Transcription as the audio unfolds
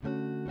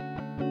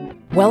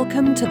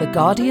Welcome to the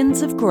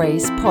Guardians of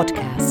Grace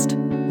podcast.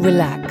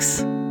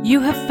 Relax. You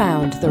have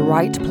found the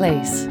right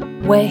place.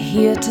 We're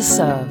here to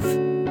serve.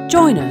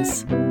 Join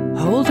us,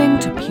 holding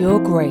to pure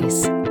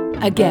grace.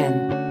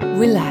 Again,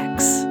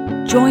 relax.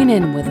 Join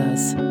in with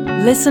us.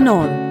 Listen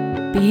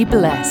on. Be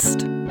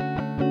blessed.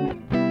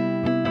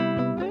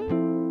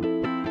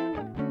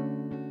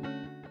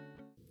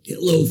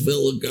 Hello,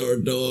 fellow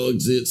guard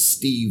dogs. It's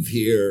Steve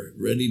here,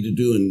 ready to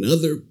do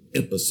another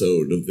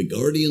episode of the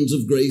Guardians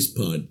of Grace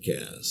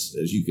podcast.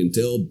 As you can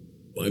tell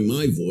by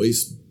my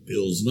voice,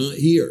 Bill's not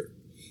here.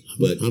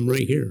 But I'm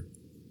right here.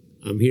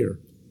 I'm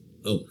here.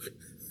 Oh.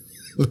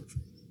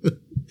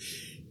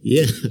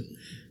 Yeah.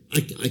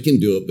 I can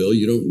do it, Bill.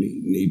 You don't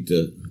need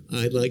to.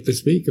 I'd like to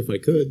speak if I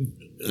could.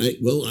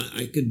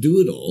 I could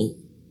do it all.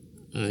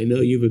 I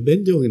know you've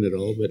been doing it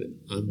all, but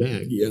I'm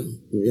back. Yeah.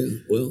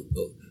 Well,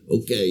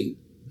 okay.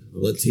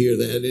 Let's hear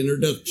that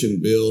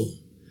introduction, Bill.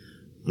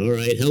 All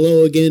right.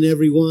 Hello again,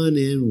 everyone,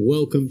 and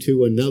welcome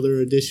to another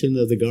edition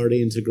of the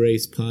Guardians of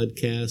Grace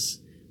podcast.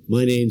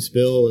 My name's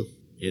Bill,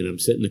 and I'm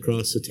sitting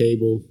across the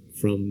table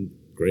from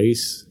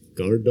Grace,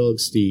 Guard Dog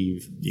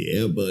Steve.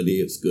 Yeah, buddy.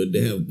 It's good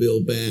to have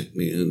Bill back,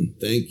 man.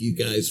 Thank you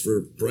guys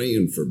for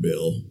praying for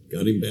Bill.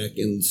 Got him back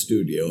in the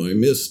studio. I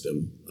missed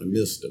him.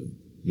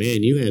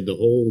 Man, you had the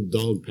whole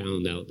dog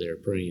pound out there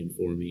praying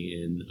for me,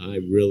 and I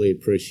really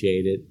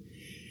appreciate it.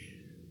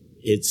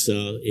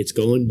 It's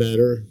going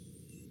better.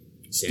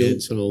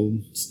 Dad's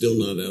home. Still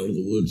not out of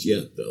the woods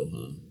yet, though,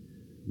 huh?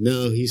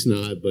 No, he's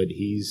not, but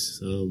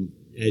he's,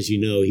 as you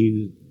know,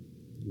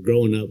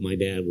 growing up, my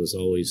dad was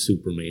always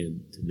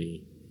Superman to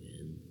me.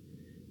 And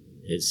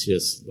it's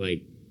just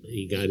like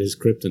he got his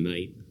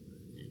kryptonite,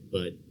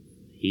 but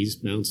he's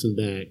bouncing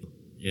back.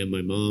 And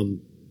my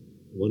mom,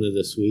 one of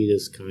the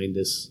sweetest,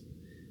 kindest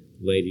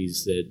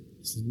ladies that,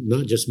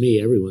 not just me,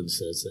 everyone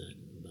says that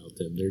about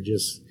them.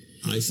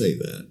 I say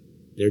that.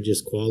 They're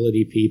just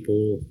quality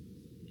people.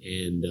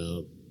 And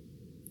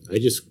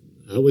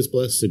I was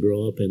blessed to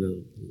grow up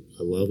in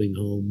a loving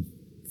home,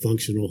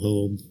 functional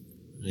home.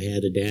 I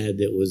had a dad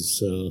that was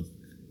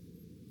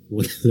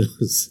one of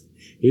those.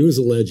 He was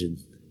a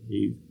legend.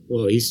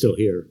 He's still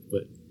here,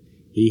 but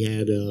he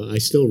had. I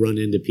still run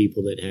into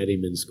people that had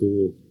him in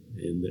school,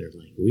 and they're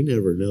like, "We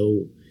never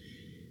know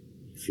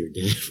if your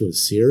dad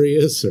was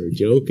serious or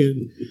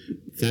joking."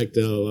 In fact,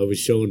 I was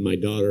showing my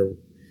daughter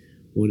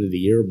one of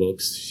the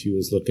yearbooks she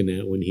was looking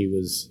at when he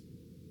was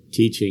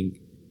teaching.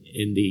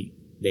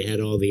 They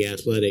had all the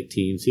athletic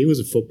teams. He was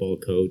a football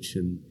coach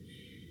and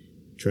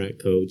track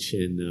coach,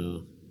 and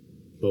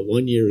but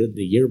one year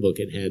the yearbook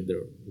it had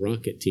the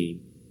rocket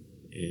team,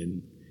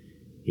 and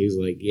he was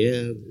like,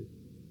 "Yeah,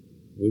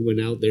 we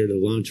went out there to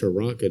launch our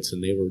rockets,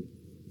 and they were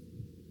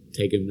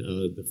taking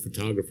the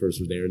photographers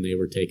were there, and they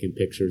were taking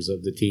pictures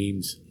of the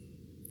teams."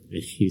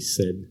 And he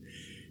said,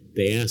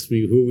 "They asked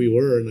me who we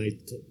were, and I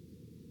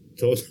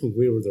told them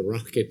we were the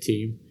rocket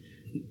team,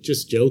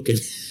 just joking."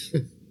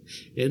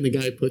 And the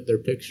guy put their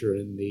picture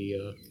in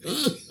the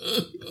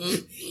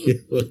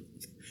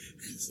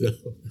so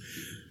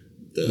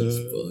that's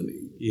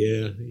funny.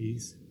 Yeah,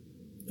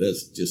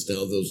 that's just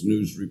how those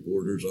news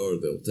reporters are.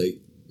 They'll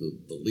take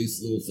the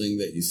least little thing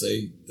that you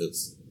say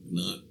that's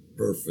not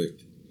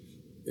perfect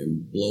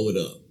and blow it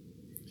up.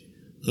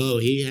 Oh,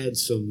 he had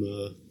some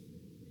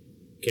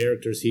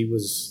characters.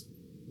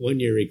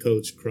 One year he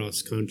coached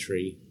cross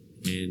country,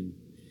 and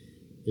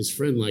his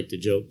friend liked to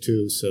joke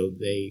too, so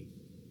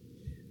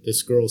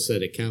this girl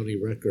set a county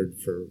record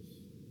for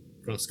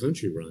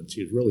cross-country runs.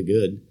 She was really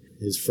good.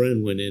 His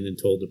friend went in and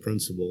told the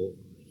principal,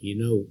 he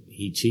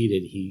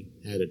cheated. He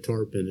had a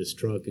tarp in his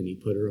truck, and he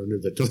put her under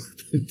the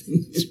tarp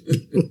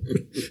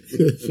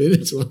the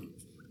finish line.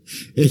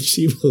 And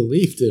she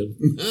believed him.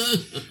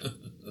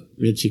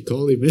 And she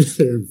called him in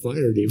there and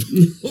fired him.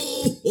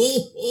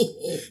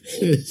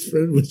 And his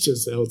friend was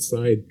just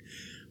outside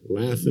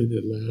laughing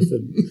and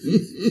laughing.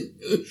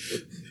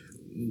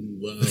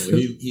 Wow,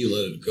 he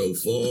let it go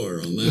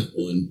far on that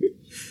one.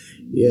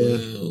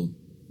 Yeah.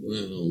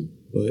 Wow.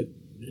 But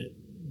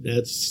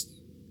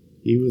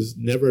he was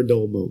never a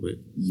dull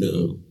moment. No.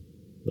 So,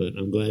 but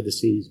I'm glad to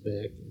see he's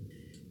back.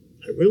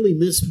 I really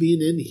miss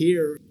being in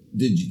here. I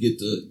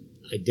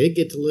did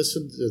get to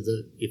listen to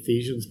the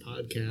Ephesians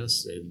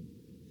podcast, and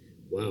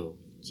wow,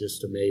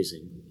 just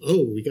amazing.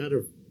 Oh, we got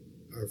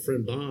our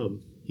friend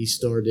Bob. He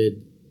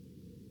started,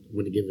 I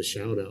want to give a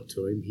shout out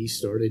to him. He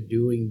started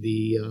doing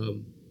the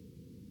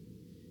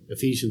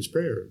Ephesians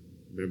prayer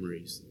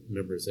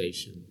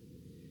memorization.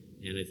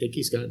 And I think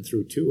he's gotten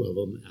through 2 of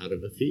them out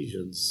of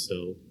Ephesians.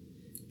 So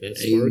that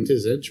sparked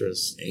his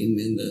interest.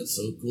 Amen. That's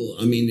so cool.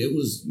 I mean, it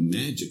was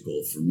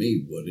magical for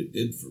me, what it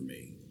did for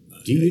me.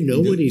 Do you know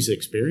what he's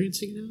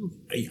experiencing now?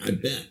 I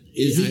bet.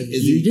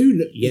 You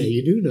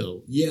do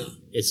know. Yeah.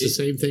 It's the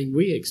same thing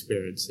we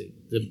experience.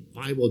 The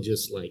Bible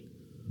just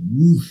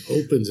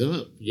opens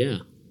up.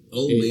 Yeah.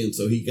 Oh, man.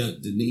 So he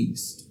got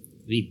Denised.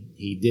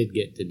 He did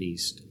get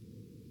Denised.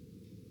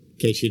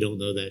 In case you don't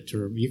know that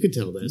term, you can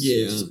tell that.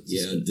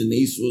 Yeah.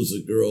 Denise was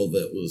a girl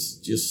that was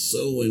just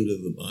so into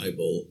the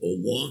Bible, a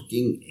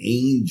walking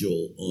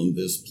angel on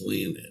this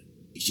planet.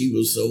 she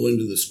was so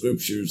into the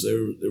scriptures.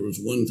 There was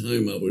one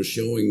time I was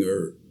showing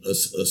her a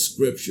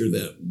scripture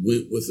that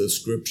went with a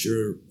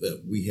scripture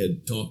that we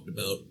had talked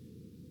about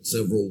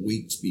several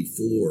weeks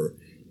before.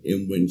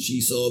 And when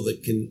she saw the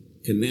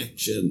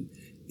connection,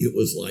 it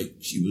was like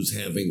she was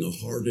having a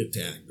heart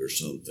attack or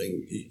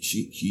something.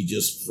 She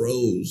just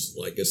froze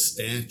like a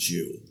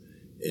statue.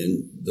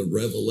 And the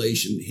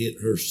revelation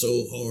hit her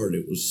so hard,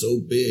 it was so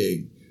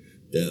big,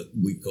 that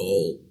we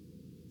call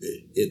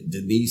it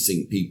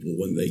Denising people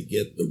when they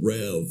get the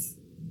rev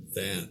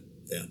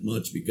that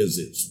much, because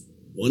it's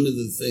one of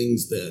the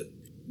things that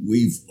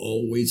we've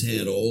always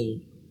had all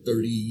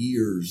 30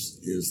 years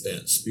is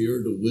that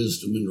spirit of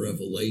wisdom and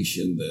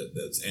revelation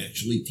that's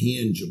actually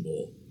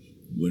tangible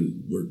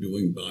when we're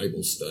doing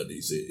Bible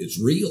studies. It's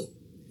real.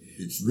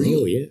 It's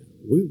real. Oh, yeah.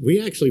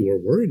 We actually were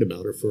worried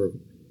about her for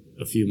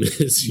a few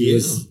minutes. She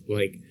was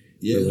like,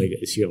 we're like,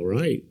 is she all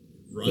right?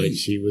 Right. But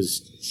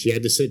she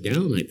had to sit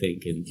down, I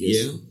think, and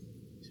just,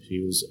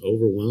 she was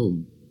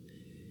overwhelmed.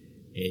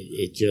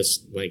 It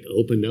just like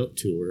opened up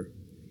to her.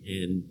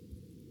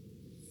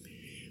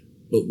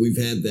 But we've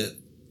had that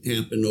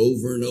happen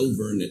over and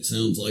over, and it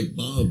sounds like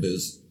Bob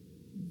is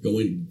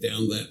going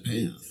down that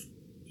path.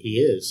 He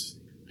is.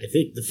 I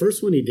think the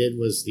first one he did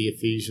was the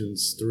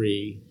Ephesians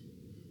 3,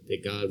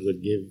 that God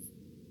would give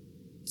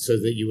so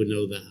that you would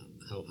know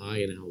how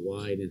high and how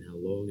wide and how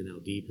long and how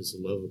deep is the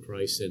love of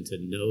Christ, and to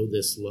know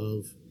this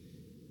love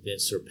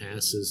that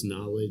surpasses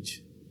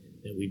knowledge,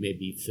 that we may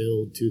be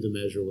filled to the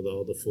measure with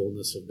all the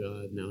fullness of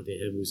God. Now to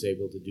him who's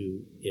able to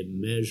do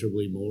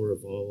immeasurably more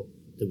of all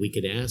that we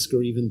could ask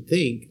or even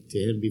think, to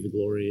him be the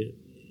glory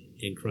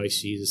in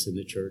Christ Jesus in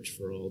the church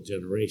for all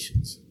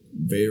generations.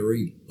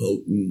 Very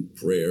potent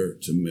prayer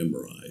to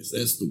memorize.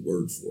 That's the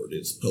word for it.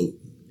 It's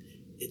potent.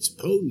 It's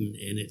potent,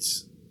 and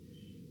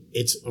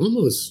it's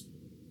almost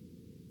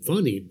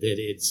funny that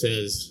it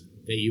says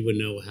that you would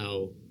know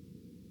how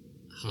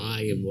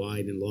high and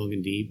wide and long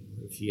and deep.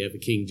 If you have a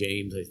King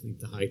James, I think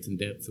the height and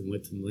depth and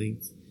width and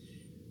length.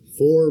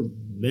 4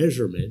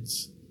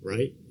 measurements,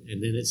 right?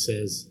 And then it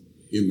says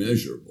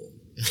immeasurable.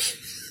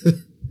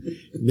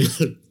 Now,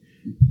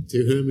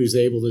 to whom who's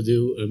able to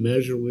do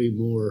immeasurably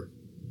more.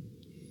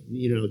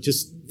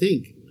 Just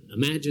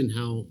imagine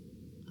how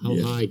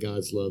high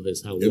God's love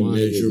is, how wide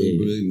it is.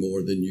 Immeasurably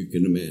more than you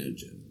can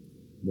imagine.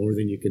 More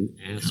than you can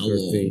ask how or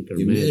long? think or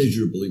imagine.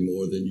 Immeasurably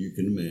more than you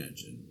can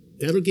imagine.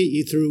 That'll get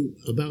you through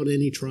about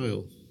any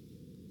trial,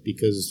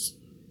 because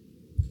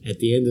at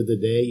the end of the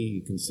day,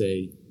 you can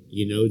say,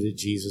 you know that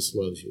Jesus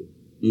loves you,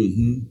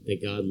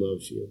 that God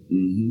loves you,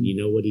 you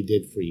know what he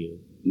did for you.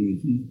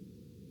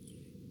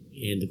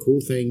 And the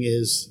cool thing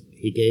is,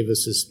 he gave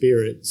us his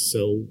spirit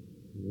so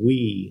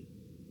we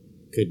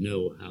could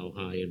know how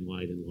high and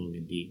wide and long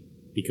and deep.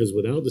 Because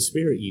without the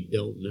spirit, you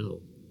don't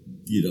know.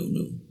 You don't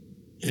know.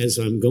 As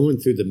I'm going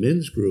through the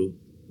men's group,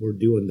 we're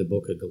doing the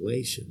book of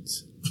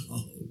Galatians.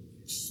 Oh,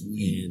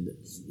 sweet. And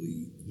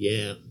sweet.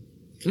 Yeah,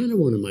 kind of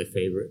one of my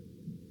favorite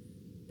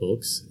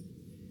books.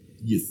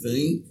 You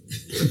think?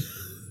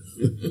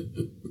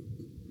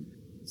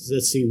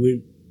 Let's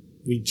see,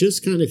 we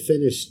just kind of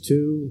finished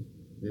 2,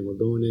 and we're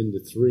going into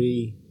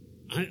 3.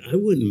 I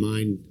wouldn't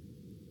mind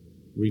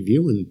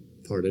reviewing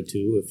part of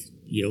 2 if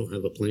you don't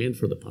have a plan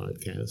for the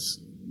podcast.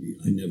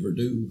 I never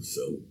do,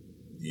 so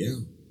yeah,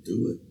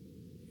 do it.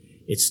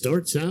 It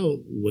starts out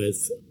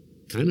with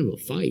kind of a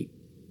fight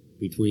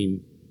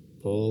between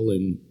Paul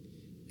and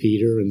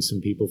Peter and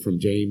some people from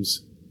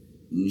James'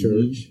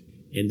 church.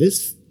 And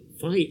this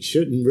fight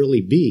shouldn't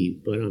really be,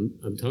 but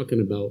I'm talking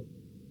about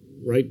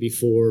right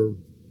before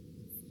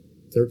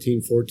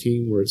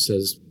 13:14, where it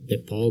says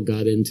that Paul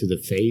got into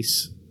the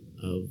face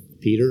of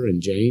Peter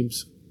and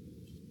James.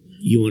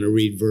 You want to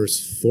read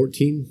verse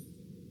 14?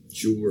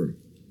 Sure.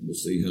 We'll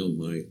see how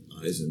my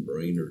eyes and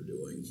brain are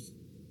doing.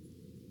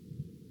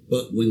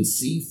 But when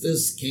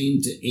Cephas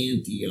came to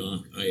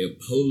Antioch, I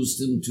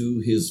opposed him to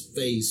his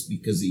face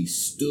because he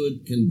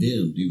stood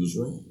condemned. He was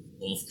wrong,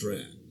 off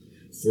track.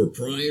 For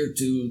prior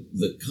to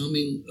the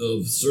coming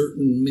of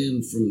certain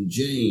men from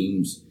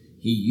James,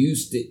 he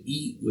used to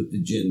eat with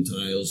the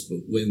Gentiles,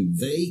 but when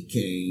they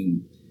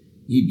came,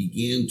 he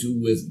began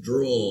to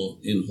withdraw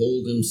and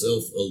hold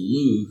himself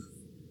aloof,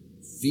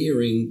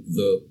 fearing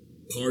the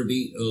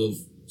party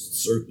of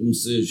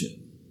circumcision.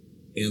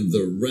 And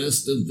the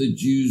rest of the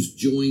Jews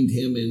joined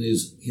him in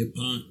his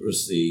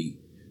hypocrisy,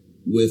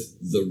 with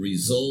the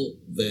result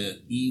that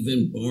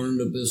even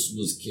Barnabas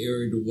was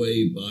carried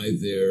away by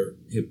their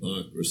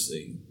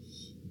hypocrisy.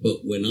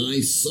 But when I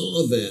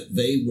saw that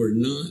they were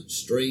not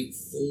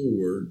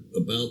straightforward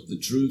about the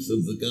truth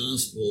of the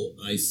gospel,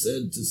 I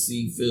said to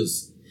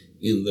Cephas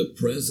in the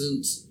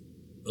presence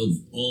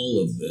of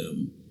all of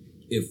them,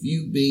 if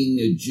you being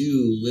a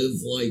Jew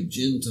live like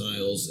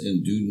Gentiles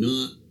and do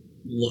not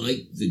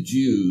like the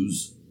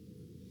Jews,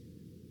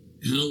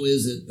 how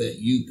is it that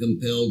you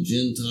compel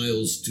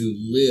Gentiles to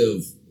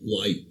live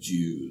like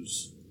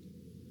Jews?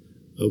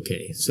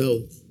 Okay,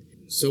 so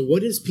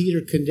what is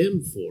Peter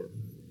condemned for?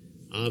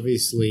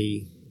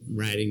 Obviously,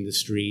 ratting the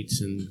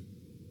streets and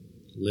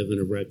living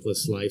a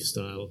reckless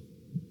lifestyle.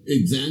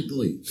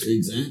 Exactly.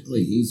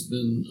 He's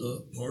been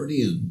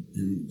partying,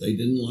 and they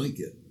didn't like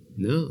it.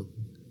 No,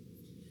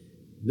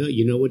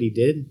 you know what he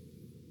did?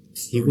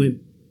 He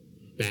went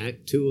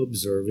back to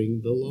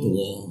observing the law. The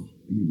law.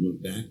 He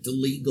went back to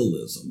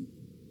legalism.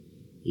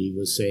 He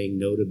was saying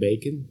no to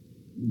bacon.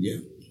 Yeah.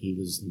 He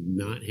was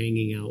not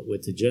hanging out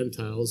with the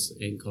Gentiles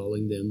and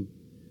calling them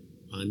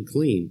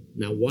unclean.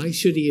 Now, why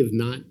should he have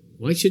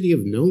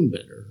known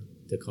better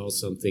to call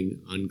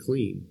something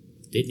unclean?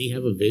 Didn't he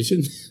have a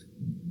vision?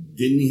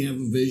 Didn't he have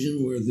a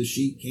vision where the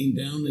sheet came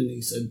down and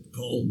he said,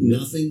 call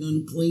nothing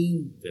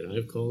unclean? That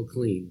I've called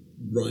clean.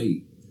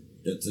 Right.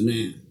 That's an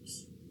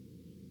axe.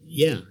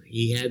 Yeah,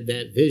 he had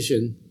that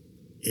vision,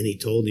 and he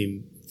told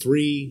him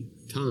 3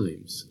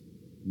 times,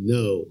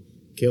 no,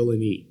 kill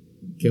and eat,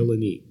 kill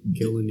and eat,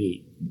 kill and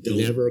eat.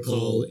 Never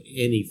call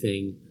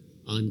anything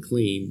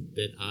unclean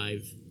that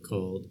I've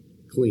called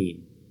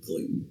clean.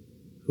 Clean.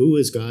 Who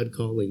is God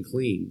calling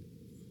clean?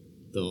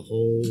 The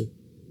whole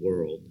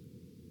world,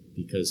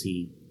 because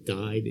he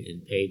died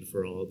and paid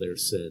for all their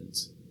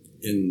sins.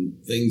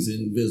 And things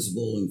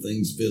invisible and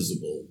things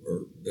visible,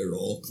 they're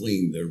all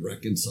clean. They're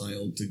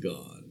reconciled to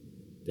God.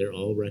 They're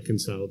all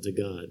reconciled to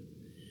God.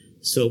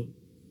 So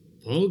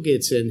Paul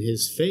gets in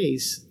his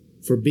face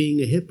for being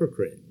a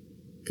hypocrite,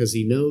 because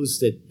he knows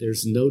that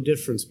there's no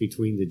difference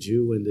between the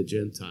Jew and the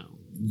Gentile.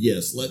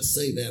 Yes, let's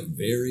say that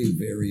very,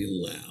 very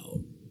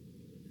loud.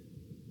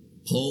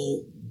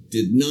 Paul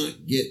did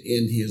not get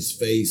in his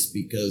face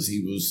because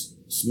he was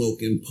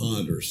smoking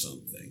pot or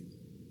something.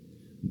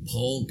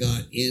 Paul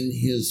got in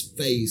his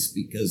face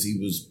because he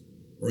was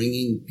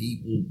bringing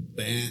people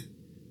back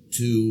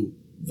to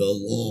the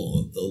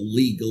law, the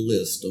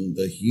legalism,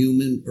 the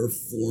human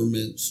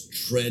performance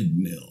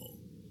treadmill.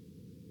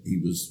 He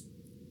was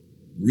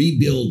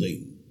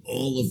rebuilding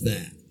all of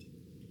that.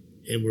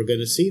 And we're going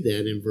to see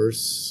that in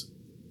verse,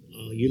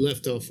 you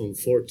left off on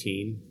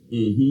 14.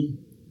 Mm-hmm.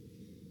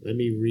 Let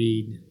me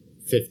read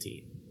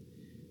 15.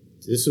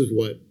 This is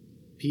what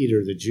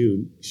Peter the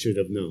Jew should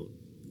have known.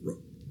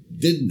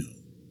 Did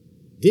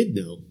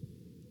know.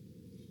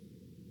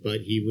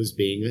 But he was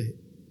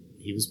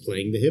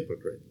playing the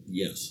hypocrite.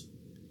 Yes.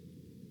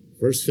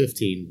 Verse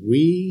 15,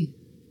 we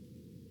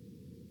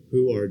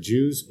who are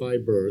Jews by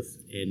birth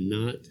and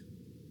not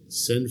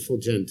sinful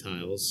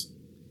Gentiles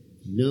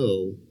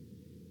know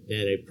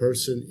that a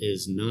person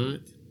is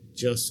not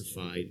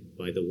justified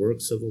by the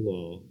works of the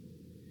law,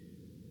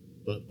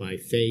 but by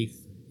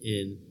faith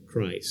in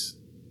Christ.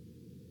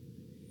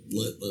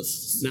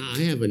 Now, I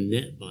have a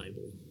Net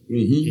Bible,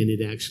 and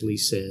it actually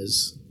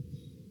says,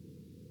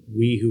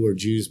 we who are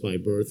Jews by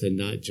birth and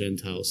not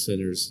Gentile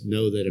sinners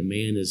know that a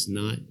man is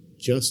not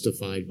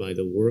justified by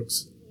the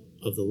works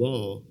of the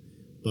law,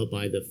 but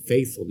by the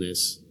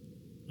faithfulness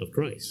of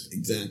Christ.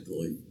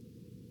 Exactly.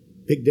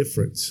 Big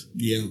difference.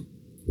 Yeah.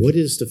 What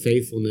is the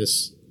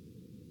faithfulness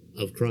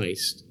of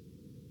Christ?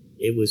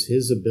 It was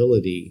his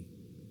ability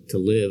to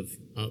live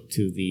up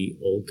to the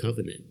old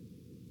covenant.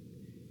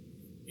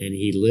 And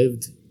he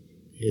lived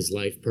his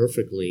life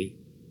perfectly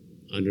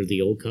under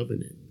the old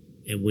covenant.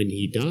 And when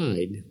he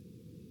died,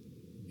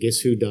 guess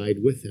who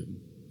died with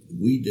him?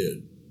 We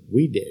did.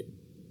 We did.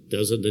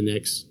 Doesn't the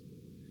next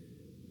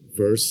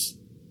verse,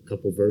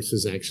 couple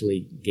verses,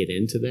 actually get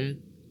into that?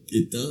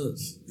 It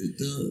does. It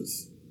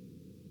does.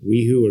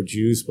 We who are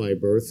Jews by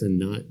birth and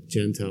not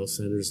Gentile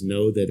sinners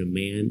know that a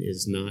man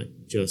is not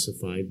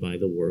justified by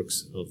the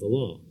works of the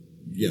law.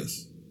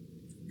 Yes.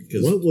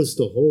 Because what was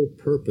the whole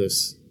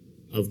purpose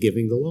of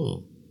giving the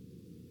law?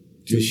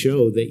 To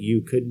show that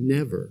you could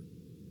never,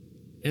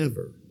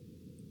 ever,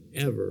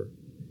 ever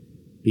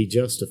be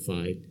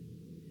justified,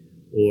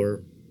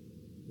 or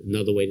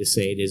another way to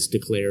say it is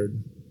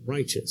declared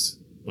righteous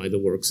by the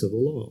works of the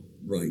law.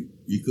 Right.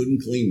 You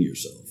couldn't clean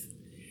yourself.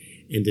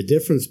 And the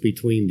difference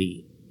between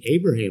the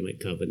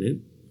Abrahamic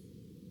covenant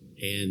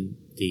and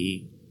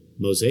the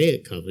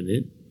Mosaic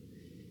covenant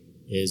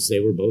is they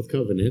were both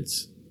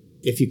covenants.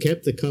 If you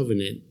kept the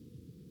covenant,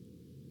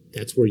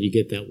 that's where you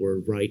get that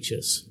word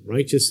righteous.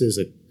 Righteous is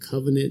a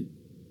covenant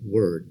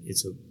word.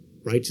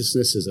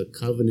 Righteousness is a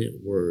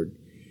covenant word.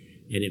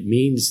 And it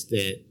means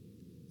that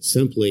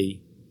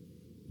simply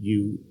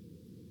you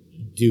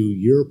do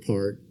your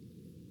part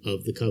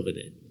of the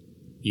covenant.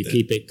 You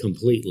keep it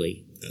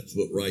completely. That's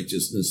what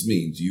righteousness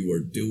means. You are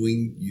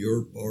doing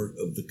your part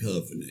of the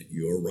covenant.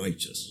 You're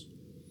righteous.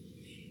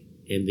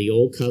 And the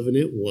old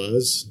covenant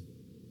was,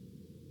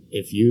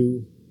 if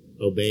you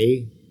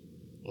obey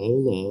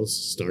all the laws,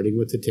 starting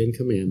with the 10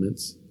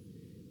 Commandments,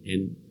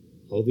 and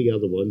all the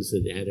other ones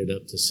that added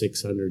up to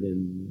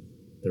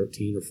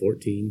 613 or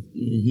 14,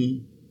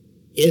 mm-hmm.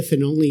 If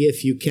and only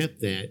if you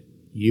kept that,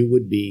 you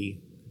would be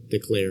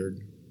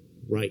declared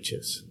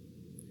righteous.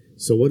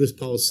 So what does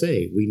Paul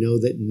say? We know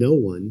that no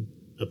one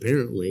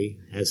apparently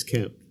has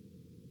kept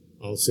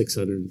all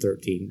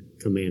 613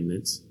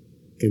 commandments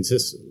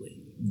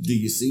consistently. Do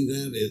you see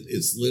that?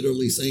 It's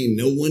literally saying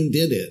no one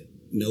did it.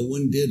 No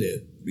one did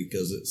it,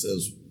 because it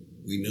says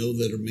we know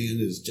that a man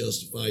is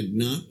justified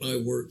not by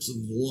works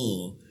of the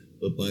law,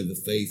 but by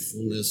the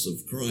faithfulness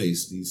of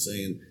Christ. He's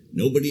saying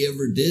Nobody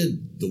ever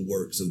did the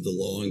works of the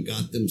law and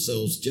got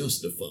themselves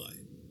justified.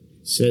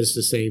 Says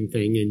the same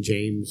thing in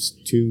James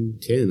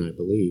 2:10, I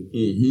believe.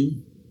 Mm-hmm.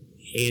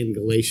 And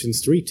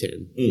Galatians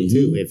 3:10, Mm-hmm.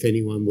 too. If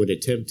anyone would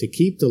attempt to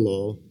keep the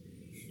law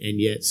and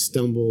yet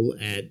stumble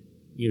at,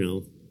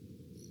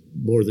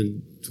 more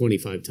than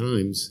 25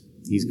 times,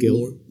 he's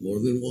guilty. More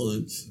than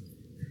once.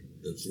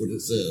 That's what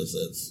it says.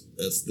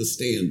 That's the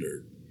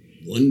standard.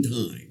 One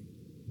time.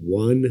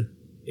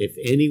 If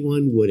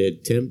anyone would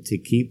attempt to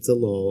keep the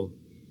law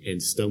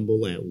and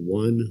stumble at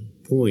one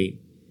point,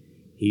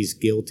 he's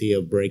guilty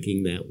of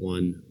breaking that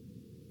one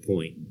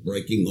point.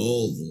 Breaking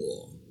all the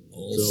law.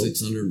 All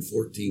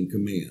 614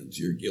 commands.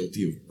 You're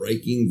guilty of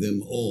breaking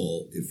them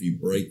all if you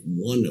break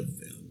one of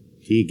them.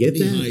 Do you get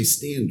Pretty that? high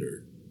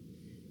standard.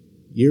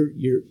 You're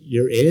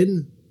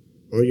in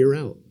or you're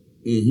out.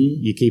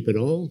 Mm-hmm. You keep it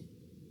all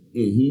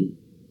Mm-hmm.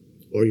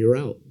 or you're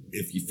out.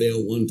 If you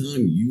fail one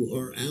time, you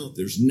are out.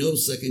 There's no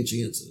second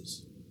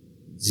chances.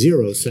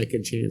 0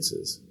 second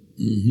chances.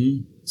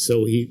 Mm-hmm.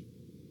 So he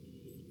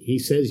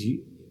says,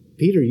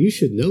 Peter, you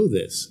should know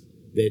this,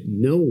 that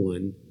no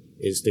one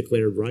is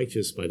declared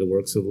righteous by the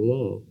works of the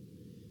law.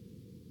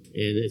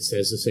 And it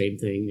says the same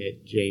thing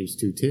at James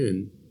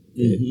 2:10,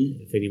 that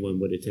Mm-hmm. if anyone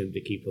would attempt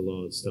to keep the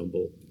law and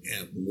stumble,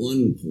 At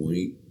one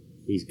point,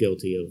 he's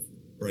guilty of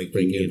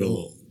breaking it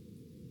all.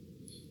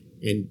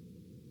 And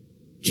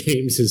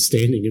James is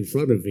standing in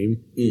front of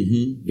him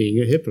Mm-hmm.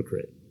 being a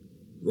hypocrite.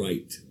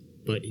 Right.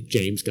 But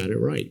James got it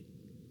right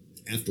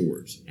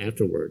afterwards.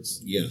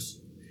 Yes.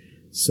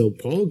 So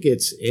Paul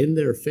gets in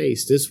their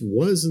face. This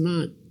was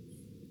not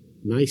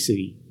nice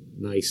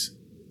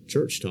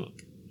church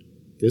talk.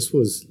 This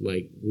was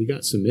like, we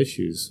got some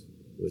issues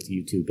with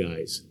you two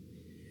guys.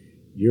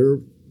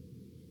 You're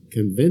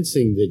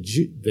convincing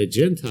the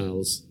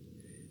Gentiles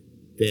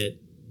that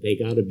they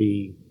got to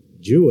be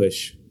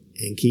Jewish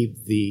and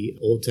keep the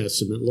Old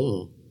Testament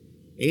law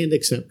and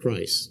accept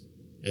Christ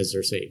as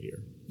their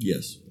Savior.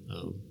 Yes.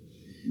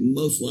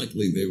 Most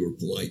likely they were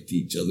polite to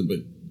each other, but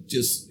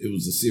it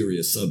was a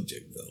serious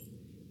subject, though.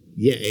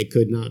 Yeah, it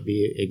could not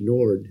be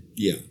ignored.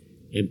 Yeah.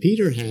 And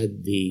Peter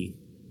had the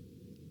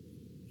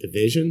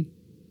vision.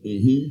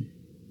 Mm-hmm.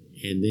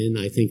 And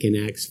then I think in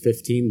Acts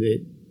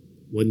 15,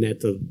 wasn't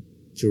that the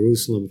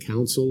Jerusalem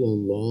Council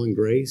on Law and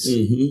Grace?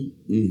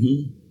 Mm-hmm.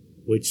 Mm-hmm.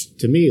 Which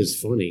to me is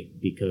funny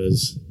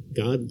because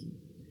God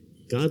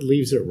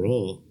leaves it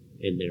raw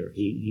in there.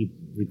 He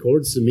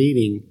records the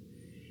meeting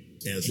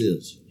As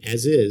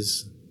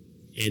is.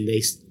 And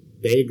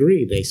they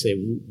agree. They say,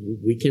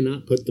 we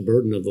cannot put the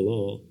burden of the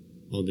law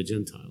on the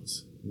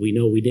Gentiles. We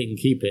know we didn't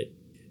keep it,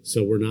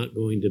 so we're not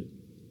going to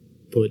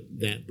put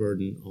that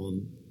burden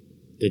on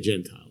the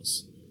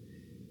Gentiles.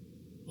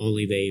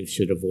 Only they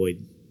should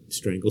avoid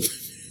strangling.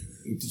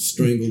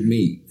 Strangled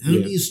meat. How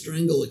Yeah. do you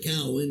strangle a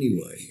cow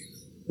anyway?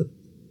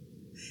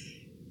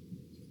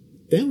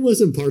 That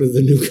wasn't part of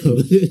the new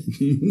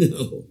covenant.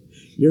 No.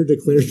 You're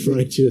declared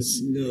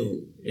righteous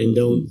No. and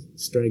don't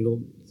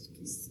strangle.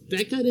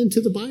 That got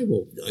into the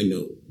Bible. I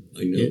know.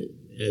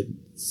 And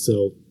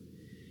so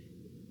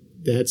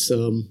that's,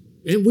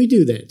 and we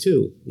do that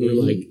too. We're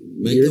like,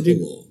 make up a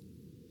law.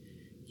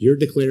 You're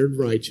declared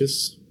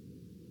righteous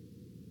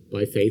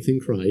by faith in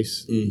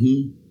Christ,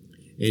 Mm-hmm.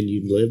 and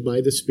you live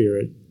by the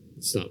Spirit.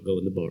 Stop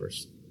going to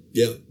bars.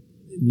 Yeah.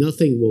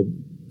 Nothing will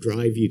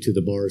drive you to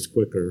the bars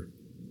quicker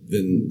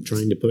Than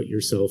trying to put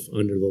yourself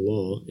under the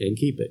law and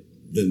keep it.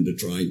 Than to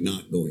try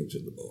not going to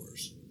the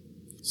bars.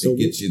 So it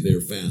gets you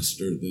there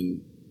faster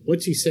than...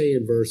 What's he say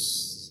in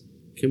verse...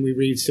 Can we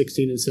read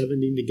 16 and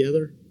 17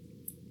 together?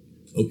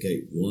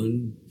 Okay,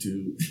 1,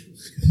 2...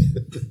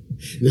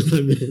 No,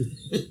 I mean...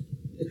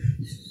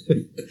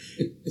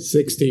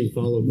 16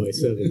 followed by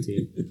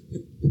 17.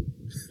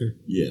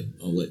 Yeah,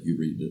 I'll let you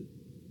read it.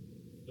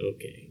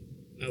 Okay.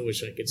 I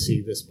wish I could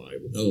see this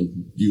Bible. Oh,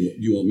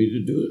 you want me to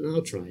do it?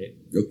 I'll try it.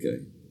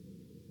 Okay.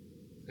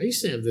 I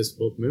used to have this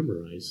book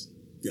memorized.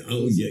 Yeah,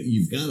 oh, yeah,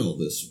 you've got all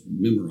this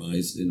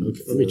memorized in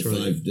Okay, 4 or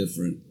 5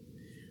 different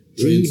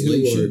We who are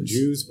translations.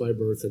 Jews by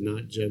birth and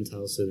not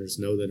Gentile sinners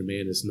know that a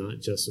man is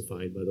not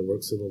justified by the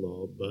works of the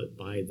law, but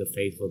by the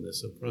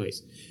faithfulness of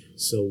Christ.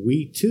 So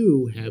we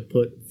too have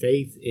put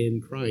faith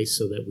in Christ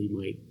so that we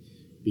might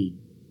be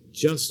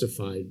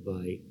justified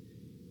by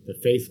the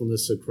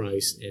faithfulness of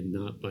Christ and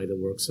not by the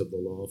works of the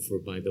law. For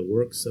by the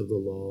works of the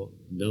law,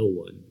 no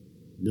one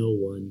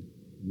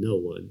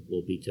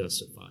will be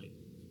justified.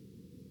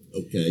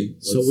 Okay.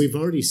 So we've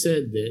already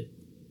said that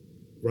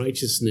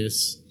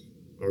righteousness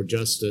or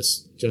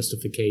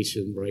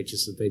justification,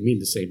 righteousness, they mean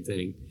the same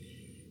thing,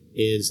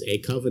 is a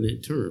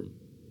covenant term.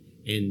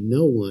 And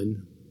no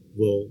one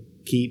will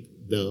keep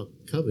the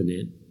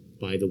covenant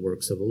by the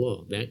works of the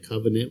law. That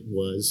covenant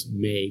was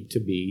made to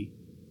be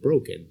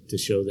broken to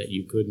show that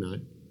you could not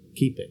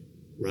keep it,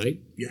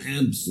 right? Yeah,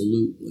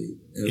 absolutely.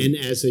 And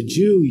as a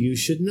Jew, you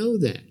should know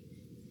that.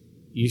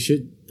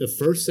 The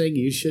first thing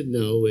you should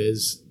know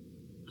is,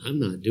 I'm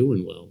not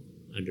doing well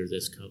under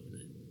this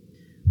covenant.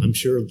 I'm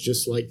sure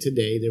just like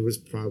today, there was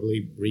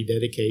probably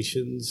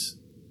rededications.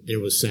 There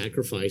was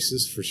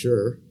sacrifices for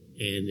sure.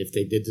 And if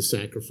they did the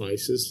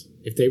sacrifices,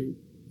 if they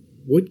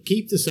would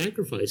keep the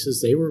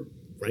sacrifices, they were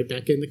right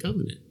back in the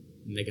covenant,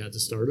 and they got to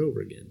start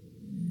over again.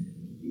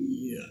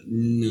 Yeah,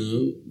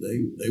 no,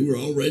 they were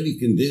already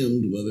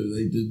condemned, whether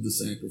they did the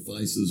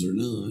sacrifices or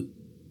not.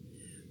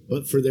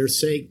 But for their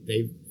sake,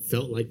 they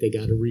felt like they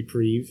got a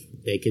reprieve.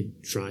 They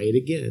could try it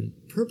again.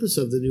 The purpose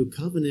of the new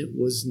covenant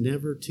was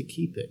never to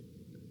keep it.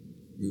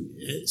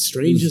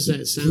 Strange as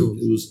that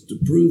sounds. It was to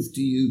prove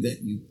to you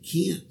that you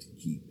can't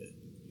keep it.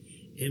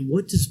 And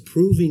what does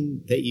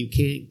proving that you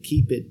can't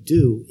keep it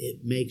do?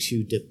 It makes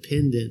you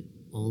dependent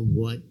on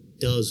what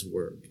does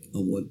work.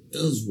 On what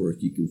does work.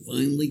 You can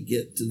finally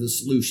get to the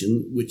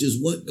solution, which is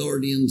what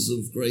Guardians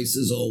of Grace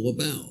is all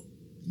about.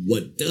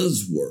 What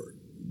does work.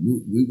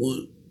 We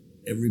want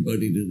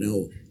everybody to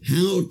know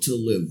how to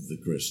live the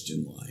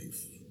Christian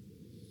life.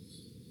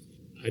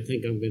 I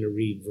think I'm going to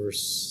read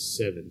verse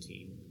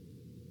 17.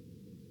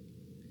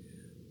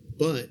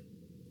 But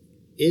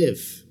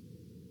if,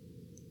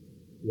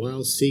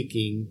 while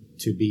seeking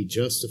to be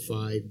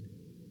justified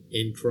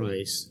in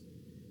Christ,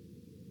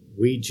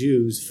 we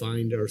Jews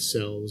find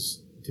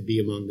ourselves to be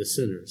among the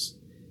sinners,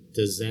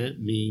 does that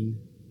mean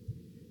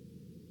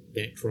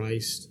that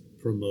Christ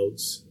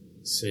promotes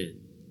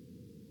sin?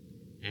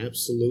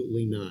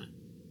 Absolutely not.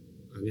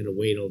 I'm going to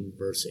wait on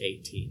verse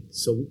 18.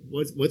 So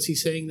what's he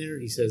saying there?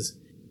 He says,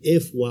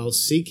 if while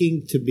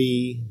seeking to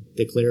be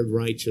declared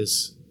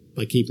righteous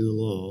by keeping the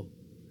law,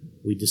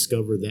 we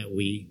discover that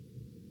we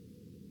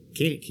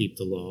can't keep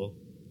the law,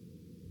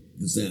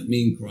 does that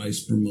mean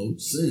Christ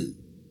promotes sin?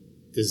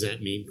 Does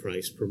that mean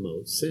Christ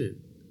promotes sin?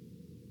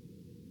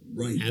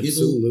 Right.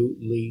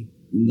 Absolutely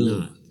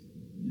not.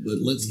 But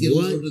let's get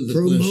over to the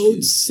question. What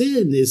promotes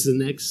sin is the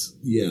next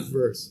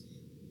verse.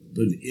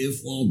 But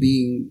if while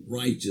being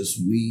righteous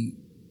we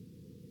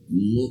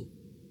look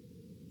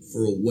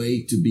for a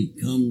way to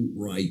become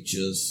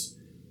righteous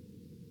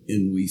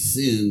and we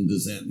sin,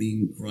 does that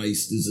mean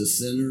Christ is a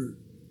sinner?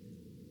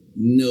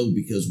 No,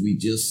 because we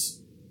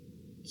just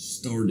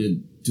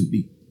started to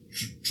be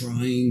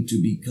trying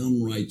to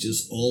become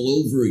righteous all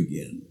over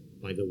again.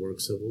 By the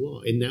works of the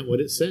law. Isn't that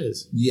what it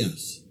says?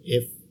 Yes.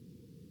 If,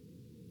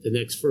 the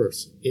next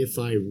verse, if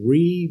I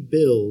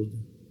rebuild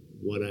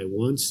what I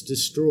once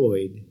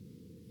destroyed,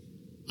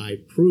 I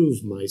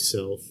prove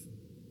myself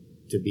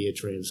to be a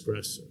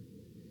transgressor.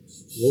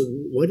 Well,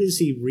 what is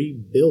he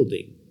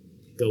rebuilding?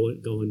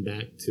 Going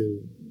back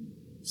to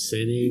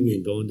sinning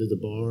and going to the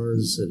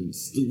bars and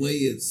it's the way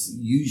it's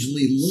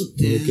usually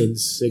looked at. Smoking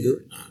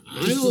cigarettes.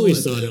 I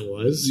always thought it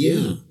was.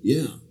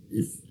 Yeah.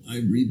 If I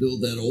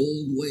rebuild that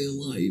old way of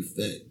life,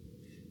 that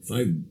if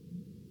I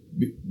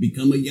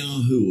become a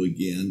Yahoo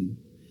again.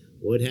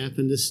 What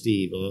happened to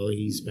Steve? Oh,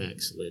 he's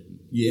backslidden.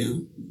 Yeah,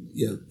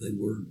 they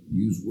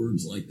use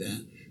words like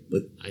that.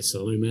 But I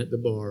saw him at the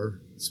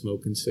bar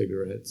smoking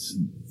cigarettes.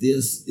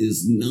 This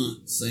is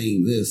not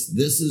saying this.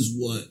 This is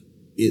what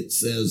it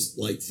says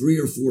like 3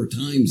 or 4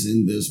 times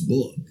in this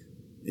book.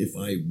 If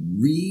I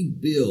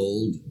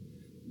rebuild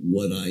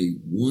what I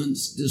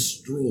once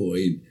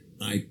destroyed,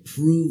 I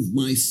prove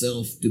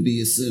myself to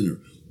be a sinner.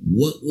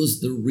 What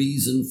was the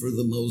reason for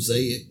the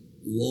Mosaic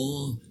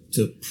law?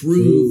 To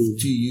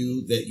prove to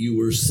you that you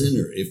were a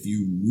sinner. If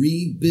you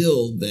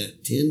rebuild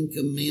that 10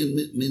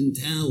 Commandment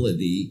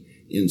mentality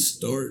and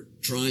start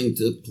trying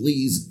to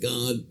please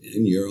God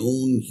in your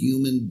own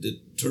human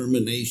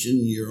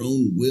determination, your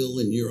own will,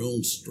 and your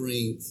own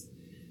strength,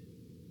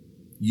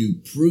 you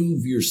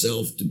prove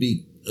yourself to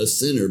be a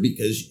sinner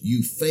because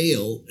you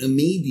fail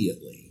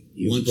immediately.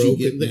 You've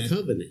broken the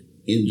covenant.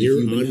 You're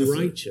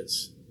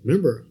unrighteous.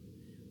 Remember,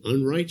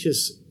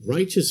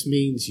 righteous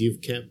means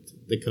you've kept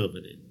the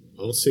covenant.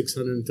 All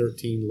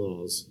 613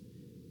 laws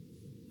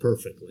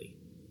perfectly.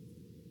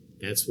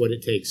 That's what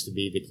it takes to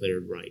be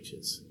declared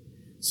righteous.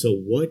 So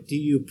what do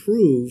you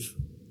prove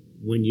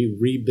when you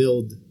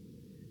rebuild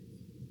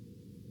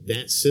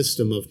that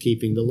system of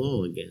keeping the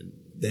law again?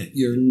 That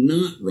you're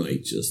not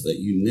righteous, that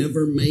you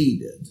never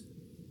made it.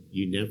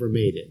 You never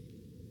made it.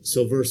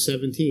 So verse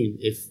 17,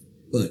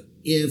 But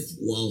if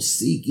while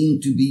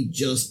seeking to be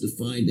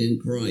justified in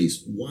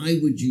Christ, why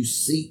would you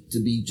seek to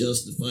be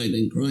justified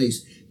in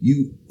Christ?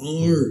 You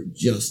are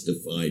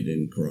justified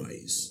in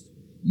Christ.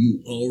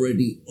 You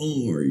already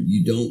are.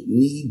 You don't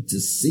need to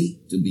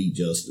seek to be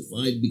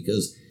justified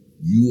because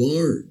you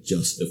are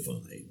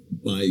justified.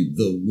 By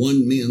the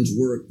one man's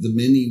work, the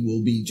many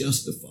will be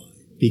justified.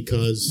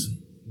 Because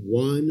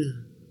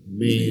one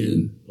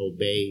man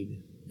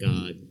obeyed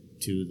God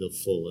to the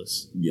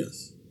fullest.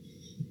 Yes.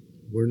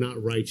 We're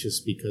not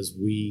righteous because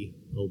we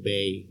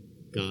obey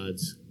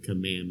God's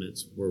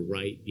commandments. We're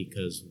right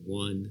because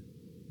one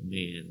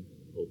man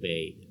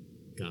obeyed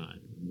God.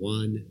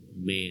 One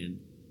man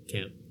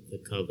kept the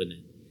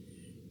covenant.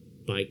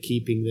 By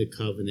keeping the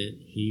covenant,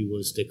 he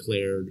was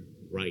declared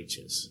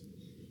righteous.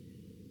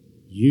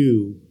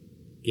 You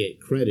get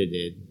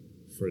credited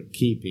for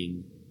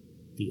keeping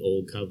the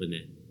old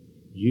covenant.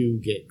 You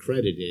get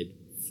credited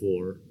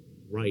for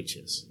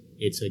righteous.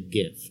 It's a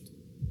gift.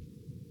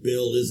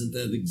 Bill, isn't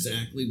that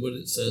exactly what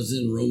it says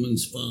in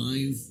Romans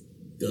 5?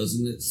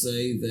 Doesn't it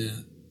say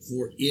that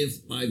For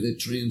if by the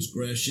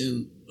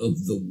transgression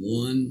of the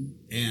one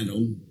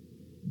Adam,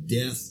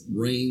 death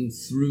reigned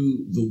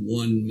through the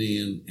one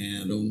man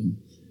Adam,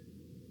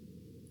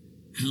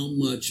 how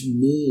much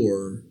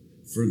more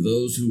for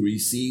those who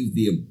receive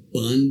the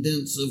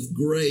abundance of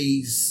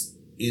grace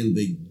and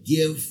the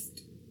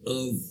gift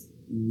of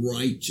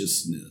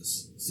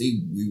righteousness.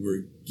 See, we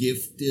were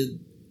gifted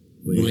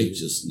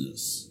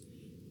righteousness.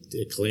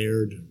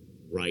 Declared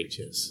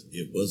righteous.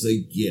 It was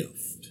a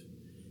gift.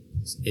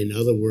 In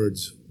other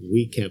words,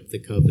 we kept the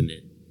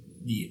covenant.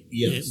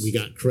 Yes. We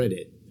got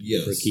credit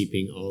yes. for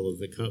keeping all of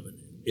the covenant.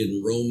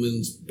 And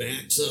Romans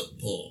backs up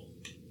Paul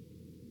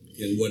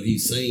in what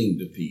he's saying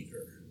to Peter.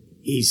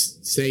 He's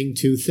saying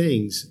two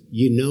things.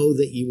 You know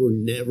that you were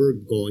never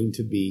going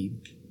to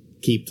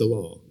keep the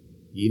law.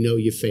 You know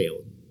you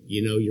failed.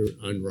 You know you're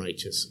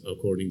unrighteous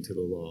according to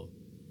the law.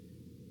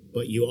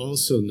 But you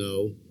also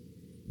know,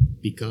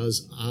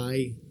 because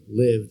I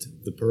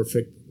lived the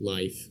perfect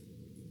life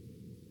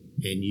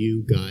and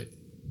you got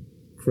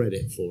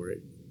credit for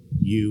it,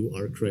 you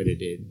are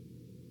credited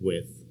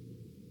with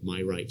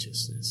my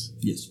righteousness.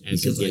 Yes,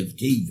 because I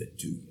gave it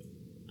to you.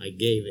 I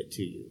gave it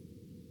to you.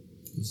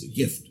 It was a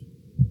gift.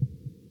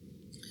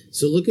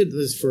 So look at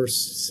this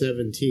verse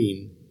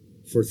 17.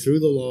 For through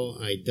the law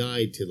I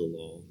died to the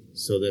law,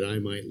 so that I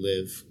might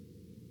live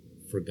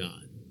for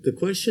God. The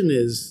question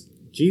is,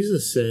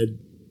 Jesus said,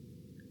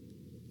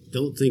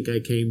 don't think I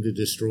came to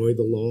destroy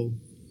the law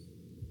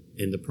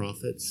and the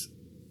prophets.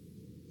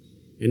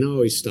 And I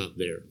always stop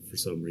there for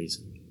some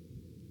reason.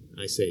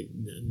 I say,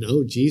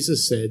 no,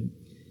 Jesus said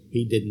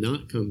he did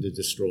not come to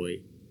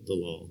destroy the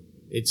law.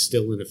 It's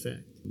still in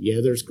effect. Yeah,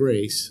 there's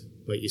grace,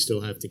 but you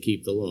still have to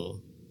keep the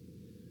law.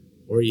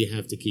 Or you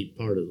have to keep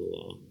part of the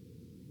law.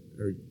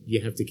 Or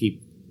you have to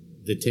keep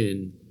the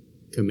 10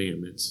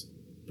 commandments.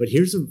 But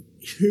here's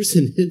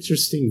an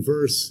interesting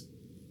verse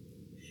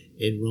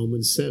in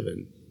Romans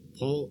 7.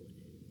 Paul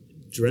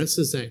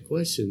addresses that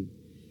question,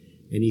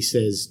 and he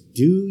says,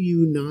 do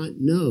you not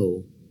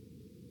know,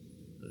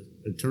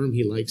 a term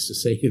he likes to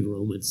say in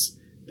Romans,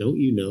 don't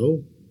you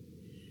know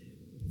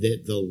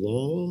that the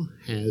law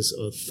has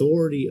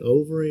authority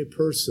over a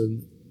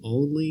person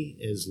only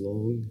as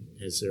long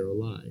as they're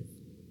alive?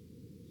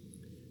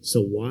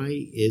 So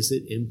why is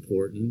it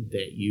important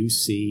that you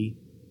see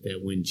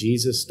that when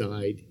Jesus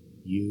died,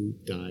 you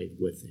died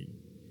with him?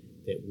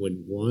 That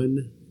when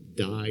one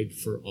died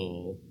for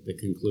all, the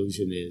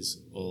conclusion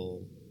is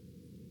all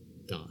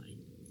died.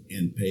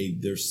 And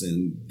paid their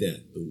sin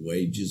debt. The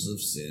wages of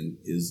sin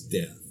is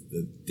death.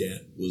 The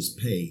debt was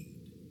paid.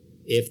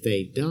 If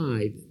they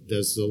died,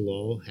 does the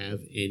law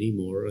have any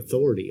more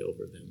authority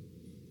over them?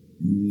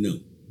 No.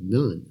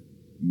 None.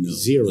 No.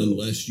 Zero.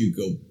 Unless you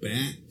go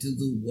back to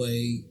the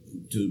way,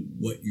 to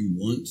what you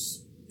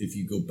once, if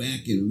you go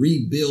back and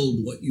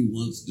rebuild what you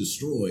once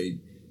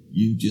destroyed,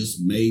 you just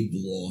made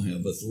the law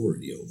have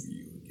authority over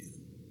you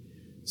again.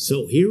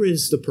 So here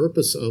is the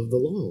purpose of the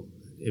law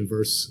in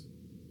verse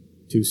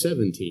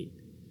 2:17.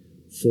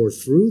 For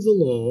through the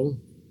law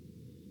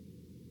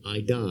I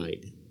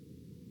died,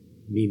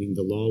 meaning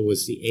the law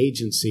was the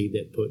agency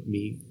that put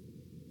me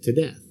to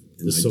death.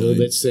 And the soul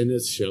that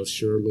sinneth shall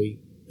surely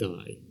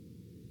die.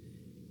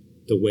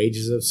 The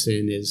wages of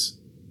sin is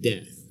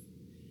death.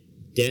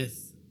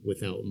 Death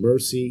without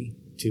mercy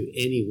to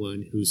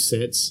anyone who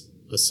sets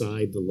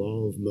aside the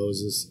law of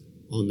Moses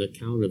on the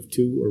count of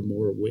 2 or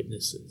more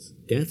witnesses.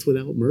 Death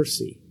without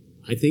mercy.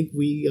 I think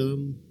we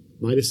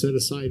might have set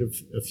aside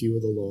a few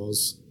of the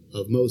laws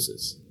of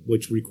Moses,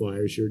 which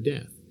requires your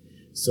death.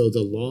 So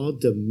the law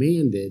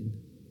demanded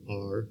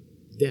our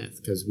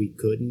death because we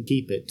couldn't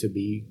keep it to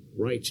be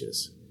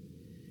righteous.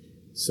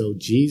 So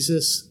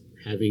Jesus,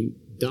 having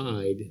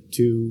died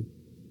to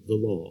the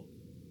law,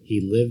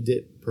 he lived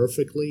it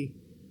perfectly.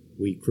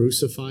 We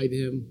crucified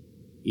him,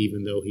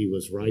 even though he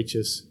was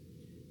righteous.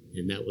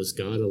 And that was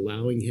God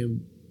allowing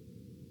him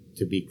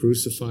to be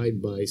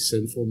crucified by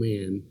sinful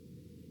man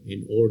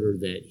in order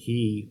that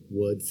he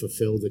would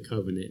fulfill the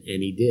covenant.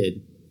 And he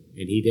did.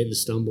 And he didn't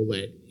stumble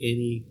at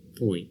any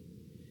point.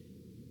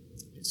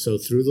 So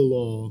through the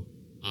law,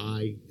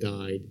 I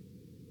died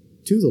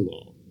to the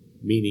law,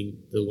 meaning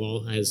the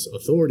law has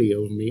authority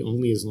over me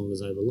only as long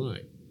as I'm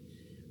alive.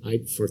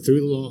 For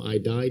through the law, I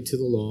died to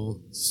the law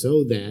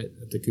so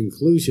that the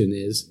conclusion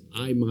is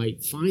I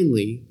might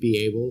finally be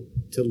able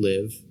to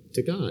live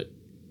to God.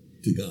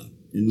 To God.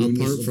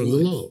 Apart from the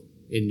law,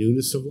 in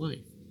newness of life.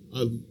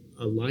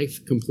 A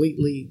life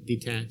completely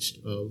detached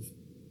of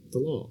the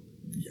law.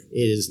 Yeah. It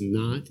is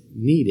not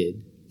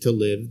needed to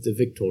live the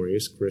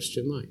victorious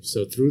Christian life.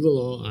 So through the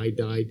law, I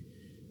died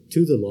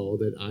to the law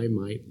that I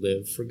might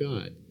live for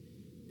God.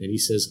 Then he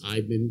says,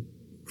 I've been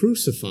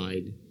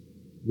crucified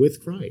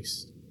with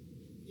Christ.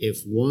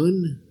 If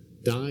one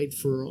died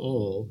for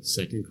all,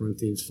 2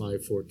 Corinthians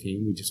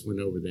 5:14, we just went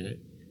over that,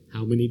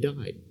 how many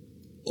died?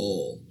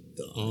 All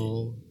died.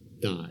 All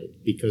died,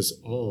 because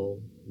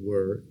all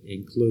were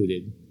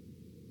included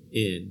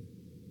in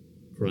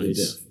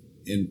Christ.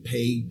 And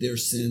paid their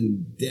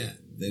sin debt.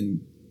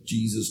 Then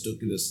Jesus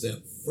took it a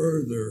step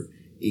further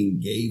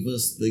and gave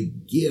us the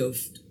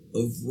gift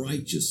of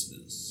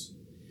righteousness.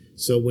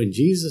 So when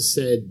Jesus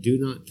said, "Do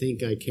not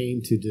think I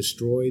came to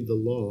destroy the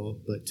law,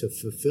 but to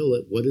fulfill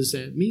it," what does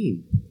that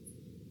mean?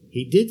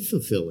 He did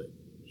fulfill it.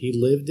 He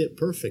lived it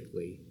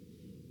perfectly.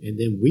 And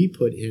then we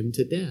put him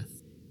to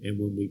death. And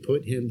when we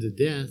put him to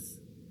death,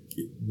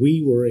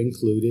 we were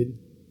included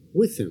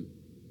with him.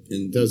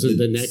 And doesn't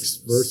the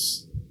next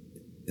verse...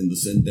 And the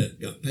sin debt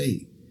got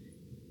paid.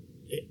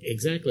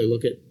 Exactly.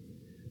 Look at,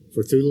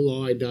 "For through the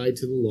law I died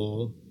to the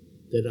law,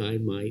 that I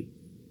might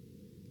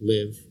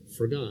live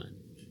for God."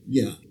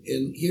 Yeah,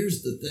 and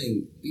here's the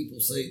thing. People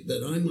say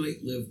that I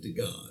might live to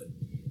God.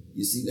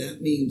 You see,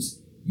 that means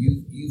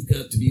you've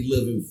got to be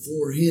living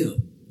for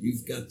him.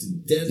 You've got to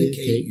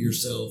dedicate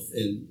yourself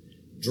and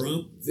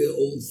drop the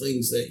old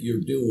things that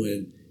you're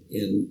doing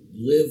and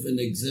live an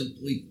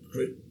exemplary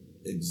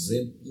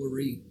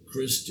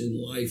Christian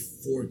life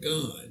for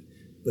God.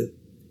 But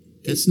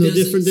that's no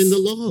different than the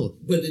law.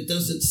 But it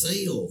doesn't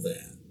say all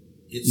that.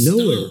 It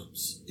Nowhere.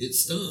 stops. It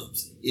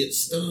stops. It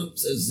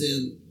stops as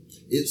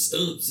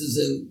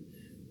in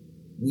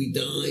we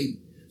died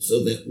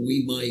so that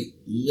we might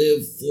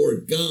live for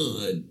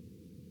God.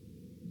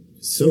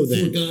 So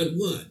for God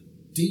what?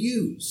 To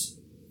use.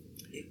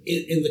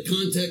 In the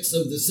context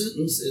of the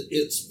sentence,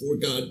 it's for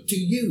God to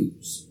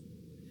use.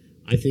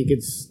 I think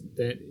it's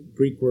that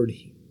Greek word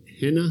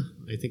henna,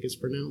 I think it's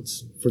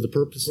pronounced, for the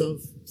purpose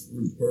of.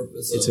 For the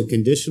purpose it's of. a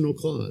conditional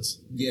clause.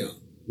 Yeah.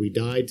 We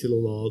died to the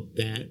law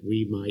that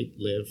we might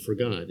live for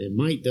God. And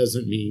might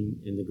doesn't mean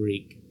in the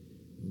Greek,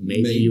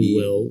 maybe you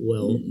will.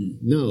 Well,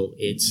 no,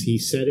 he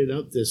set it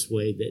up this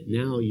way that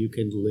now you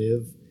can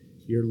live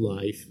your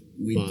life.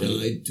 We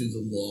died to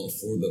the law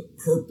for the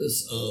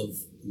purpose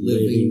of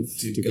living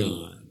to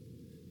God.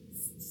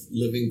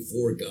 Living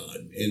for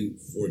God and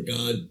for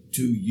God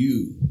to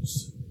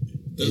use.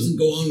 Doesn't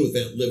go on with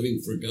that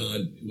living for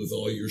God with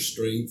all your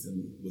strength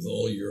and with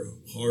all your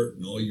heart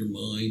and all your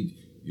mind.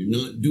 You're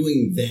not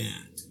doing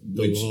that.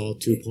 The law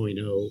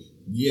 2.0.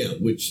 Yeah,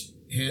 which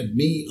had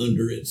me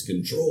under its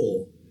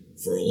control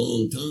for a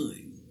long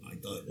time. I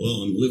thought,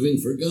 well, I'm living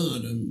for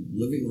God. I'm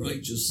living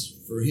righteous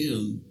for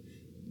him.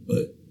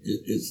 But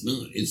it's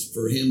not. It's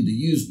for him to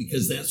use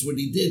because that's what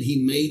he did.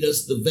 He made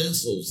us the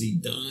vessels. He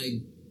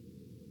died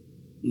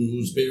and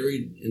was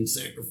buried and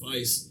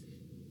sacrificed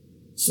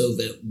so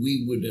that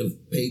we would have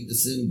paid the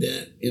sin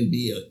debt and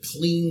be a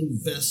clean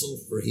vessel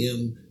for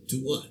him to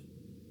what?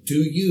 To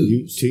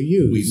use. To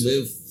use. We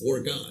live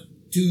for God.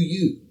 To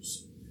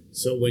use.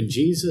 So when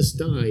Jesus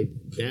died,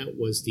 that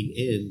was the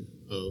end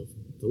of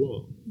the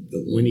law.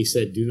 When he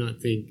said, "Do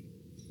not think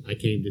I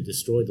came to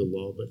destroy the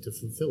law, but to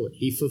fulfill it."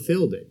 He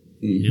fulfilled it.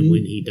 Mm-hmm. And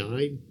when he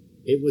died,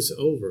 it was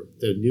over.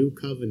 The new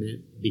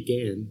covenant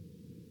began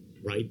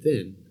right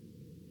then,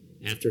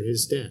 after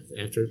his death,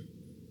 after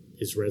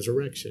his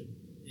resurrection,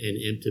 and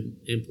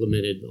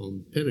implemented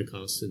on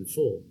Pentecost in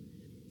full.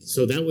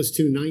 So that was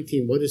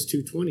 2:19. What does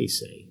 2:20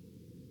 say?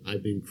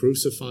 I've been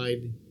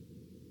crucified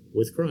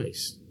with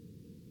Christ.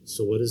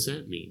 So what does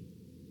that mean?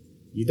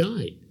 You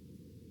died.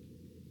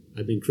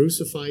 I've been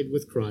crucified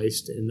with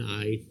Christ, and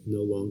I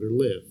no longer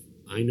live.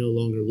 I no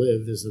longer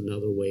live is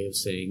another way of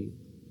saying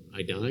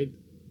I died,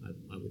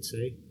 I would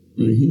say.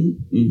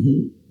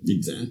 Right?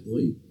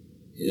 Exactly.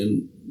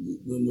 And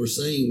when we're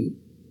saying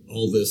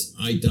all this,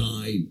 I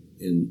died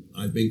and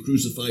I've been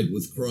crucified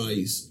with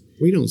Christ.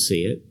 We don't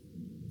see it.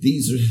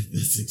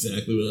 That's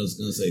exactly what I was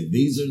going to say.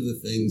 These are the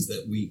things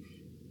that we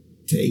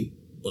take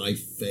by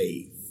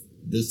faith.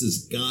 This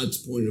is God's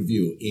point of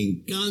view.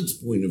 In God's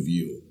point of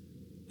view,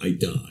 I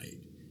died.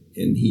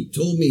 And he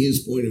told me his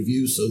point of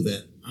view so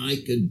that I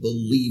could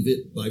believe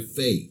it by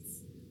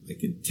faith. I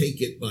could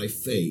take it by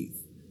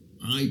faith.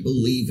 I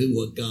believe in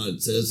what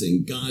God says,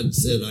 and God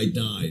said I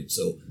died.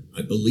 So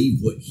I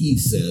believe what he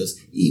says,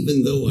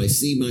 even though I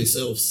see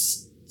myself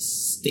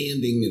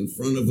standing in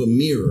front of a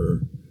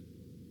mirror.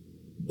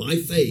 By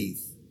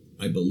faith,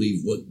 I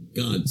believe what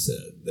God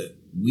said, that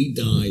we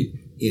died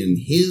in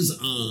his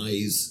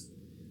eyes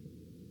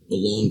a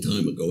long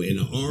time ago. In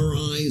our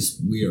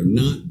eyes, we are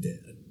not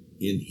dead.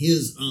 In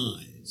his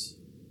eyes.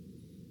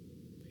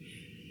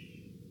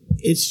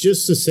 It's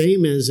just the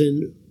same as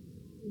in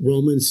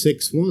Romans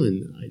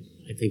 6:1.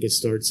 I think it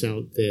starts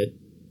out that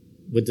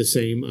with the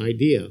same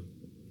idea.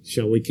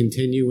 Shall we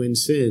continue in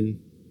sin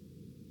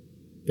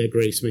that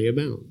grace may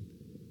abound?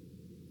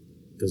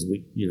 Because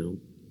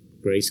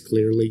grace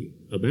clearly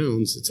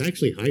abounds. It's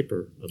actually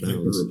hyper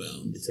abounds.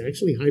 It's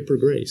actually hyper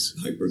grace.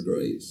 Hyper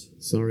grace.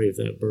 Sorry if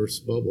that bursts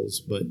bubbles,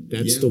 but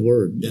that's the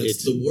word.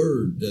 That's the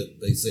word that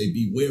they say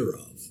beware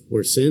of.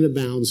 Where sin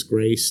abounds,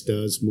 grace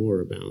does more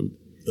abound.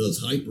 Does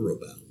hyper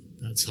abound.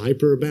 That's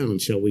hyper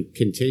abound. Shall we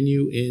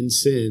continue in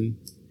sin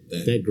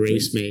that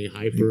grace may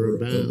hyper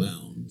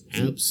abound?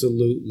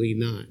 Absolutely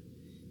not.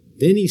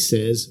 Then he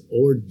says,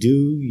 or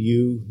do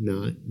you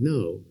not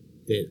know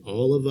that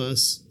all of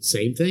us,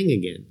 same thing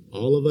again,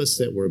 all of us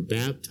that were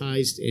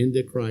baptized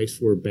into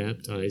Christ were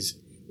baptized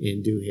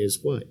into his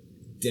what?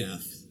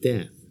 Death.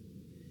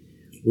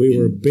 We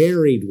were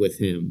buried with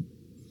him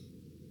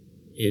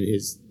in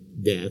his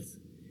death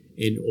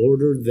in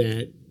order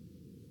that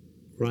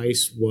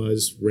Christ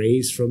was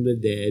raised from the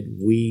dead,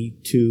 we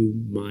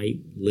too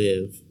might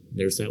live.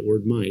 There's that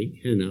word might,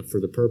 henna,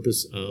 for the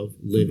purpose of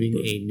living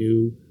a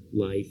new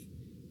life.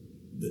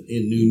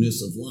 In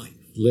newness of life.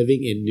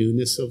 Living in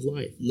newness of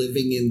life.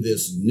 Living in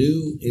this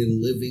new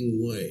and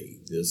living way.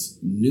 This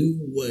new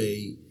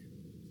way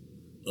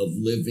of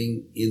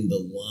living in the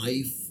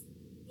life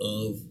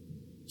of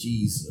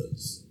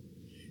Jesus.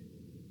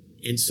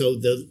 And so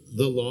the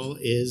law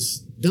is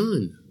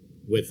done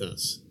with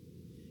us.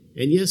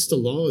 And yes, the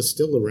law is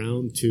still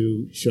around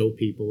to show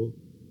people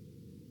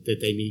that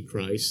they need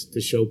Christ,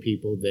 to show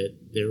people that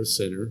they're a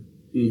sinner.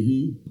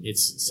 Mm-hmm. It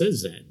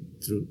says that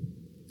through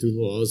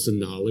laws and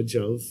knowledge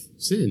of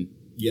sin.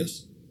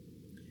 Yes.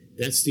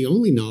 That's the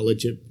only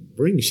knowledge it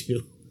brings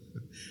you.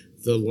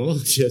 The law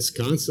just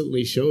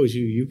constantly shows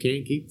you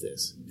can't keep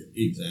this.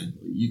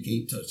 Exactly. You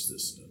can't touch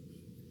this stuff.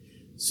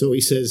 So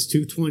he says,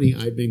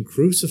 2:20, I've been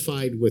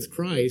crucified with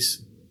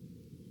Christ.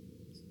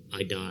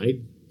 I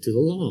died to the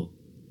law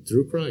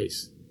through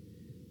Christ,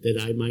 that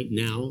I might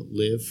now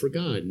live for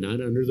God, not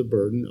under the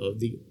burden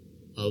of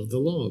the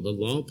law. The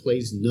law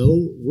plays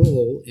no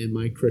role in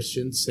my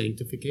Christian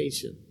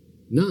sanctification.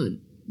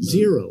 None.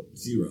 Zero.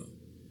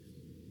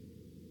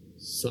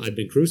 So I've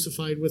been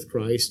crucified with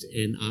Christ,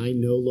 and I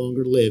no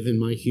longer live in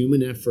my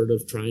human effort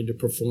of trying to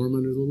perform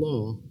under the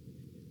law,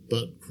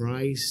 but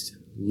Christ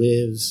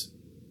lives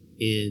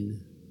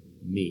in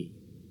me.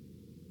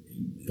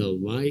 The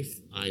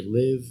life I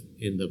live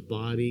in the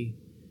body,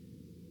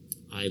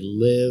 I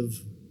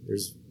live,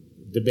 there's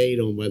debate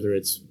on whether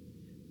it's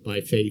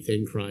by faith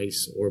in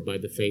Christ or by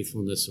the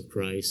faithfulness of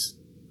Christ.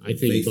 I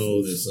think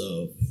both.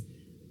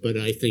 But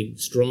I think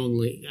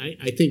strongly,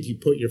 I think you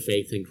put your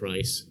faith in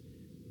Christ,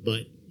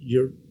 but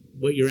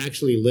what you're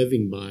actually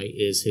living by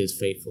is his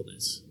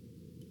faithfulness.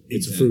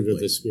 It's a fruit of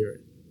the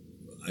Spirit.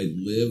 I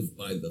live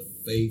by the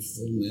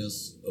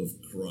faithfulness of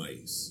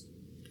Christ.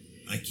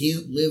 I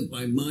can't live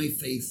by my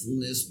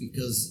faithfulness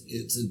because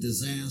it's a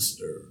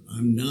disaster.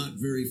 I'm not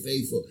very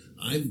faithful.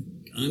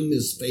 I'm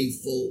as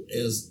faithful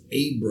as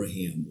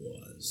Abraham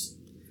was.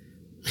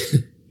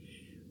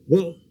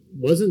 Well,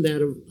 wasn't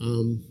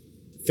that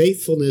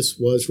faithfulness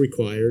was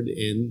required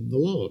in the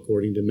law,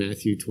 according to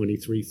Matthew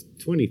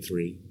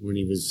 23, when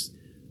he was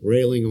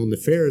railing on the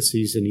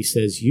Pharisees, and he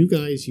says, you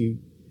guys, you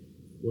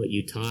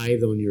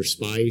tithe on your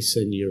spice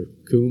and your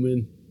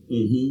cumin.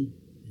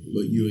 Mm-hmm.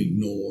 But you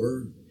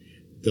ignore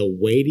the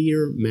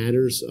weightier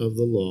matters of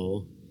the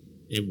law,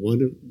 and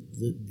one of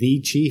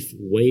the chief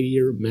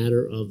weightier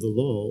matter of the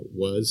law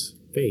was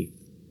faith.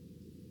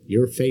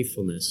 Your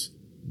faithfulness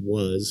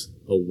was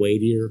a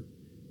weightier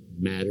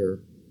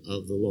matter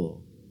of the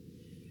law.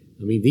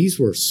 I mean, these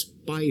were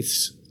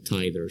spice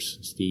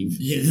tithers, Steve.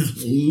 Yeah.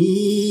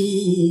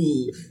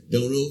 Ooh.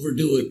 Don't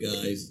overdo it,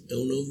 guys.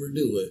 Don't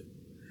overdo it.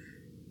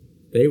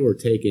 They were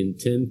taking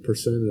 10%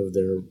 of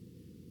their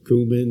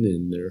cumin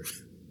and their...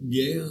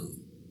 Yeah.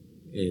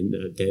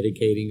 And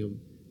dedicating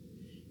them.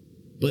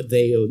 But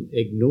they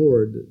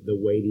ignored the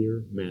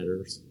weightier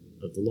matters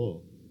of the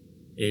law.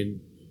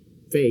 And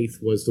faith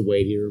was the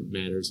weightier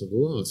matters of the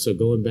law. So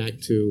going back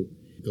to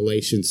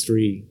Galatians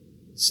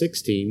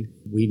 3:16,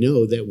 we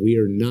know that we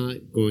are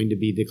not going to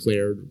be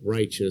declared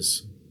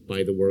righteous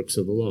by the works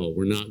of the law.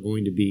 We're not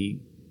going to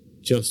be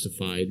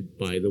justified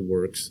by the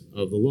works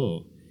of the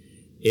law.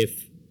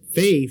 If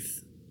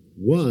faith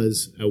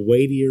was a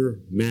weightier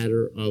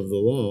matter of the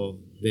law,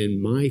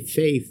 then my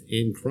faith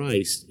in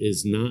Christ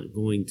is not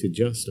going to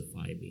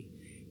justify me.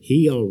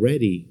 He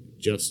already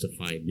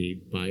justified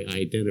me by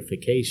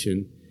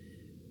identification,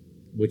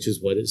 which is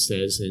what it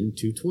says in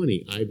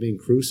 2:20. I've been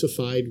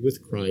crucified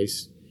with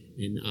Christ,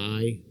 and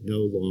I no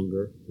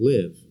longer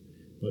live,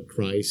 but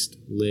Christ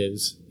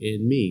lives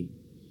in me.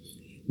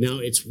 Now,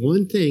 it's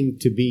one thing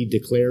to be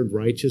declared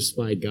righteous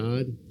by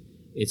God.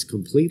 It's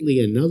completely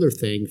another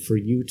thing for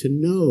you to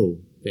know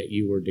that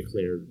you were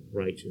declared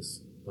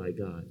righteous by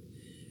God.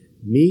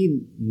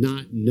 Me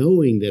not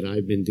knowing that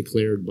I've been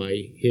declared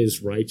by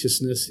his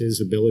righteousness, his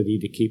ability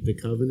to keep the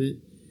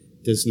covenant,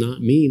 does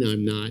not mean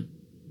I'm not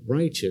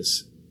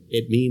righteous.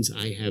 It means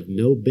I have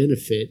no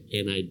benefit,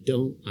 and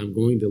I'm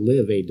going to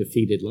live a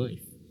defeated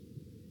life,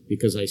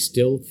 because I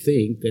still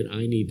think that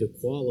I need to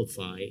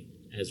qualify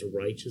as a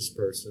righteous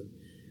person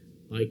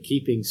by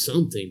keeping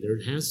something.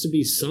 There has to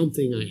be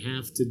something I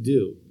have to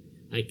do.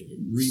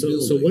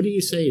 So what are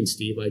you saying,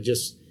 Steve? I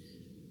just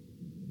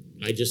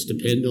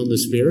depend on the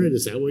Spirit?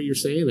 Is that what you're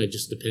saying? I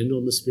just depend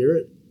on the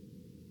Spirit?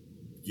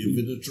 Give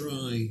it a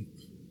try.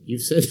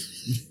 You've said,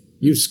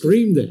 you've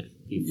screamed that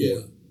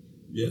before.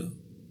 Yeah.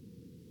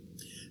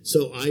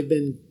 So I've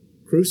been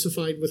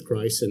crucified with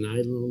Christ, and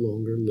I no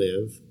longer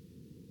live,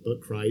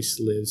 but Christ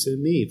lives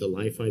in me. The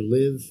life I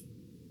live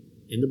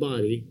in the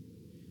body,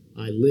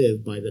 I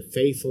live by the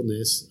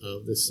faithfulness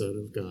of the Son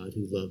of God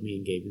who loved me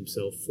and gave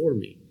himself for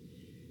me.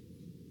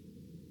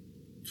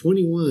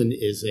 21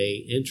 is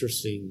an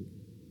interesting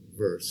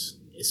verse,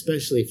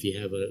 especially if you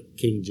have a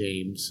King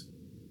James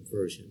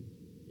version.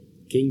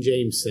 King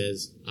James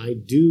says, I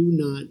do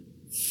not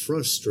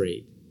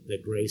frustrate the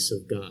grace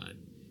of God,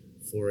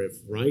 For if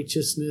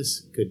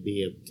righteousness could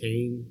be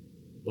obtained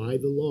by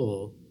the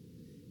law,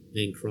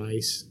 then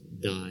Christ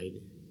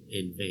died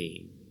in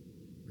vain,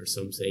 or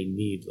some say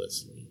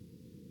needlessly.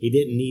 He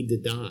didn't need to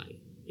die.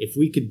 If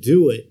we could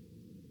do it,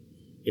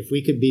 if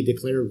we could be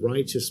declared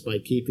righteous by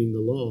keeping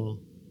the law,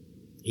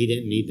 he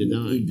didn't need to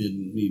die. We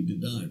didn't need to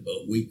die,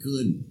 but we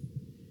couldn't.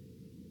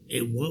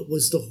 And what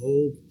was the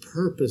whole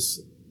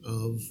purpose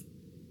of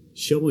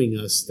showing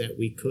us that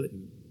we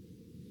couldn't?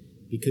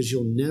 Because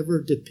you'll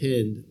never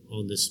depend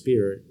on the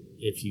Spirit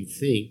if you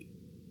think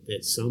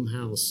that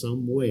somehow,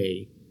 some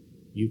way,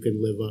 you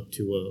can live up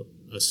to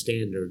a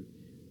standard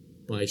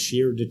by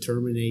sheer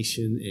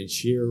determination and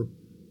sheer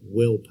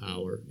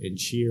willpower and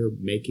sheer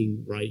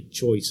making right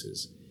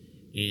choices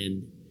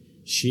and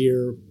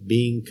sheer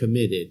being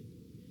committed,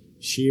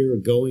 sheer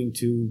going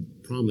to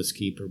Promise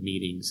Keeper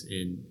meetings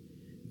and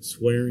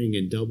swearing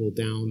and double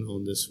down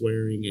on the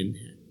swearing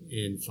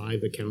and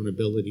 5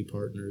 accountability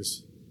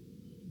partners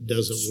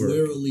doesn't work.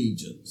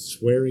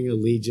 Swearing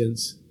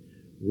allegiance,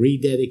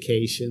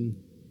 rededication,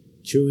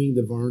 chewing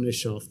the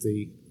varnish off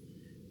the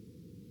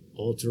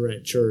altar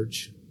at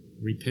church,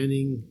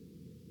 repenting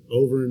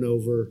over and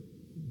over.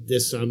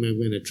 This time I'm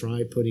going to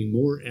try putting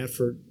more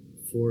effort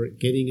for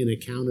getting an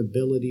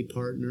accountability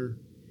partner,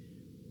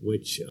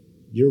 which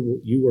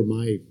you were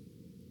my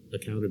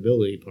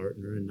accountability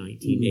partner in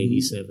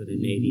 1987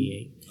 and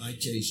 88. I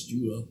chased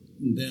you up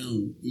and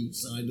down each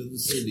side of the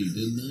city,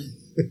 didn't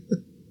I?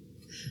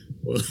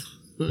 Well,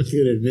 I'm going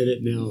to admit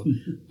it now.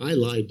 I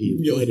lied to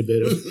you quite a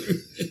bit.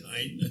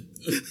 I know.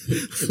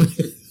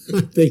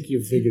 I think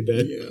you figured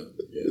that. Yeah.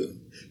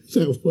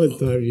 That one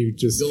time you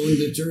just going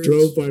to church?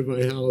 Drove by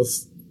my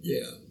house.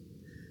 Yeah.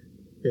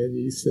 And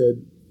you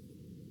said,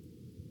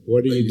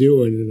 "What are you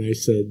doing?" And I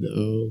said,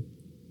 "Oh,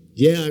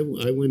 yeah,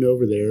 I went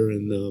over there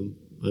and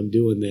I'm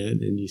doing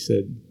that." And you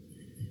said,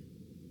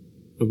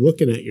 "I'm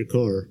looking at your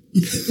car."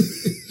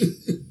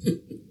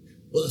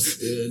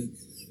 Busted.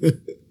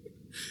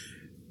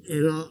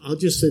 And I'll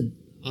just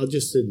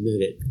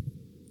admit it.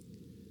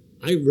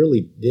 I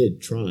really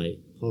did try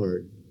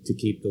hard to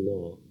keep the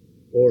law,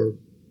 or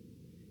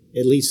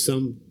at least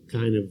some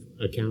kind of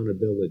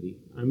accountability.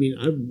 I mean,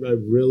 I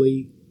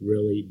really,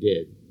 really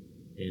did.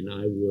 And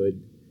I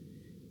would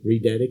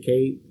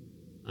rededicate.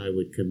 I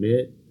would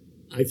commit.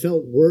 I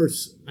felt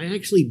worse. I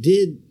actually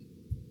did,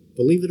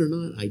 believe it or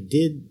not, I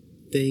did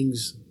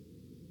things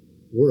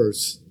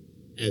worse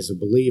as a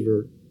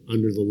believer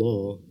under the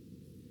law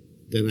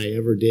than I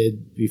ever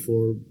did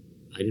before.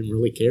 I didn't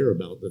really care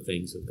about the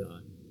things of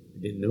God. I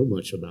didn't know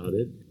much about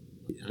it.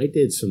 I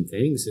did some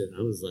things that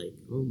I was like,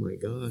 oh my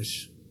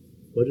gosh,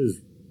 what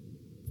is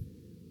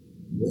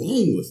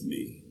wrong with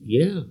me?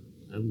 Yeah,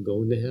 I'm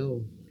going to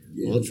hell.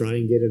 Yeah. I'll try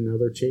and get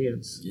another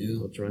chance. Yeah.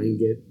 I'll try and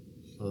get,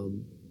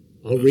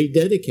 I'll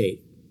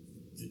rededicate.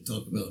 To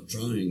talk about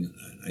trying,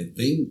 I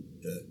think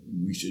that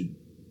we should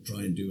try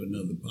and do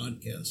another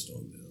podcast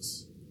on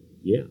this.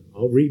 Yeah,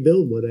 I'll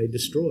rebuild what I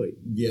destroyed.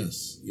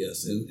 Yes,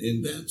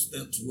 and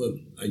that's what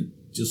I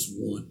just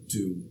want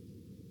to,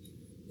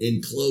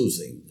 in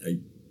closing, I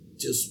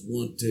just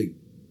want to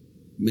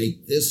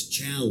make this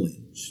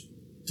challenge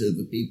to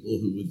the people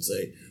who would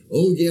say,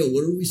 oh yeah,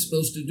 what are we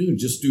supposed to do?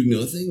 Just do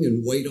nothing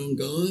and wait on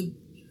God?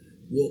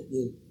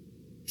 We'll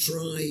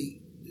try,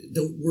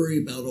 don't worry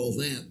about all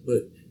that,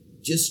 but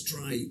just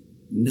try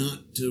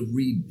not to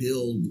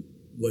rebuild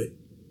what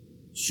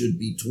should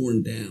be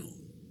torn down.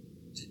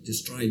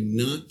 Just try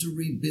not to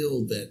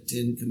rebuild that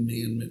 10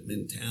 Commandment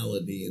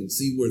mentality and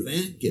see where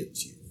that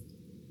gets you.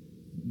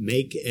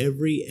 Make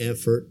every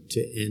effort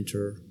to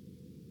enter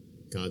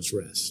God's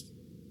rest.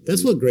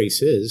 That's what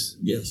grace is.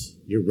 Yes.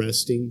 You're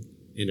resting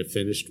in a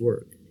finished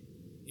work.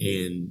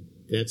 And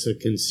that's a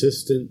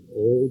consistent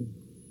old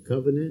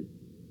covenant.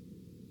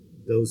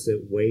 Those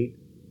that wait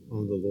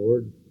on the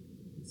Lord,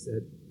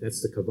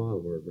 that's the Kabbalah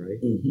word,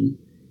 right? Mm-hmm.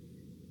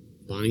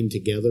 Bind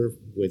together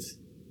with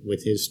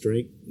His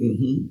strength.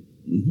 Mm-hmm.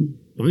 Mm-hmm.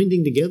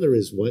 Binding together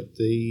is what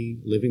the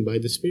living by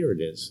the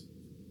Spirit is.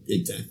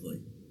 Exactly.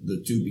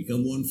 The two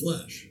become one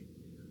flesh.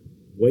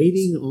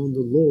 Waiting on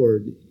the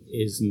Lord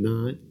is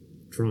not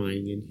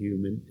trying in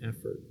human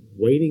effort.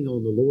 Waiting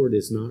on the Lord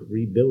is not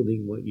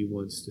rebuilding what you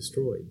once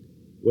destroyed.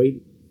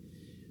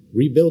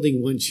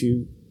 Rebuilding what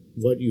you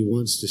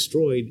once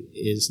destroyed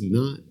is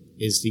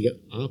the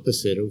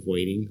opposite of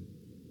waiting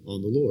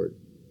on the Lord.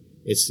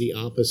 It's the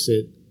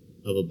opposite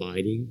of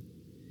abiding.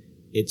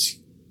 It's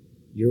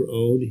your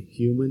own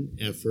human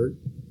effort,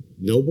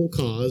 noble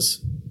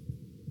cause,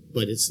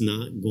 but it's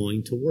not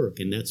going to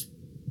work. And that's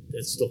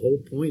the whole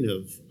point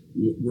of...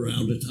 We're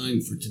out of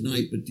time for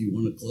tonight, but do you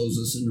want to close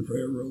us in a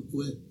prayer real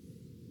quick?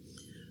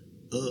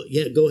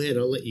 Yeah, go ahead.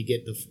 I'll let you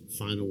get the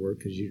final word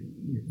because you...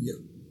 Yeah.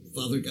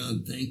 Father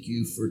God, thank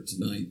you for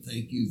tonight.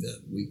 Thank you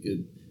that we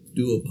could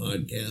do a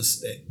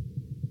podcast that,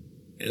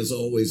 as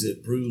always,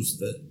 it proves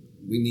that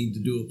we need to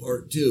do a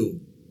part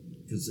 2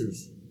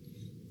 because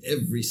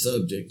every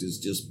subject is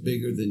just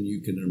bigger than you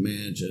can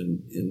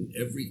imagine, and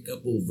every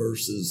couple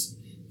verses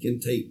can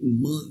take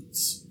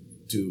months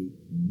to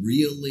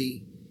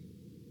really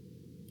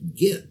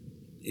get.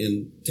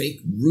 and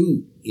take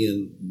root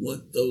in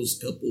what those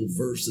couple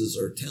verses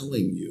are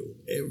telling you.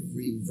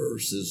 Every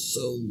verse is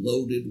so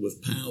loaded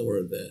with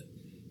power that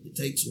it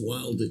takes a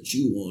while to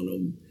chew on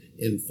them.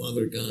 And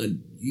Father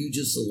God, you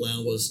just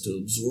allow us to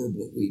absorb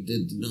what we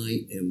did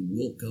tonight, and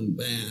we'll come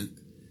back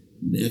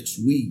next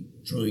week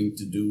trying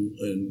to do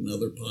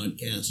another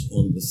podcast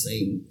on the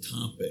same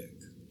topic.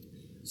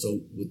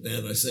 So with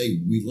that, I say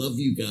we love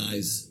you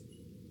guys.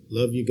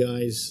 Love you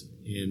guys,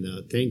 and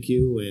thank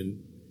you,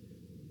 and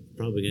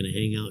probably going to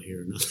hang out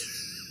here now.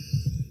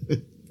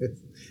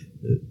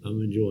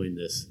 I'm enjoying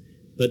this.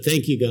 But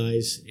thank you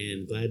guys,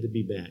 and glad to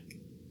be back.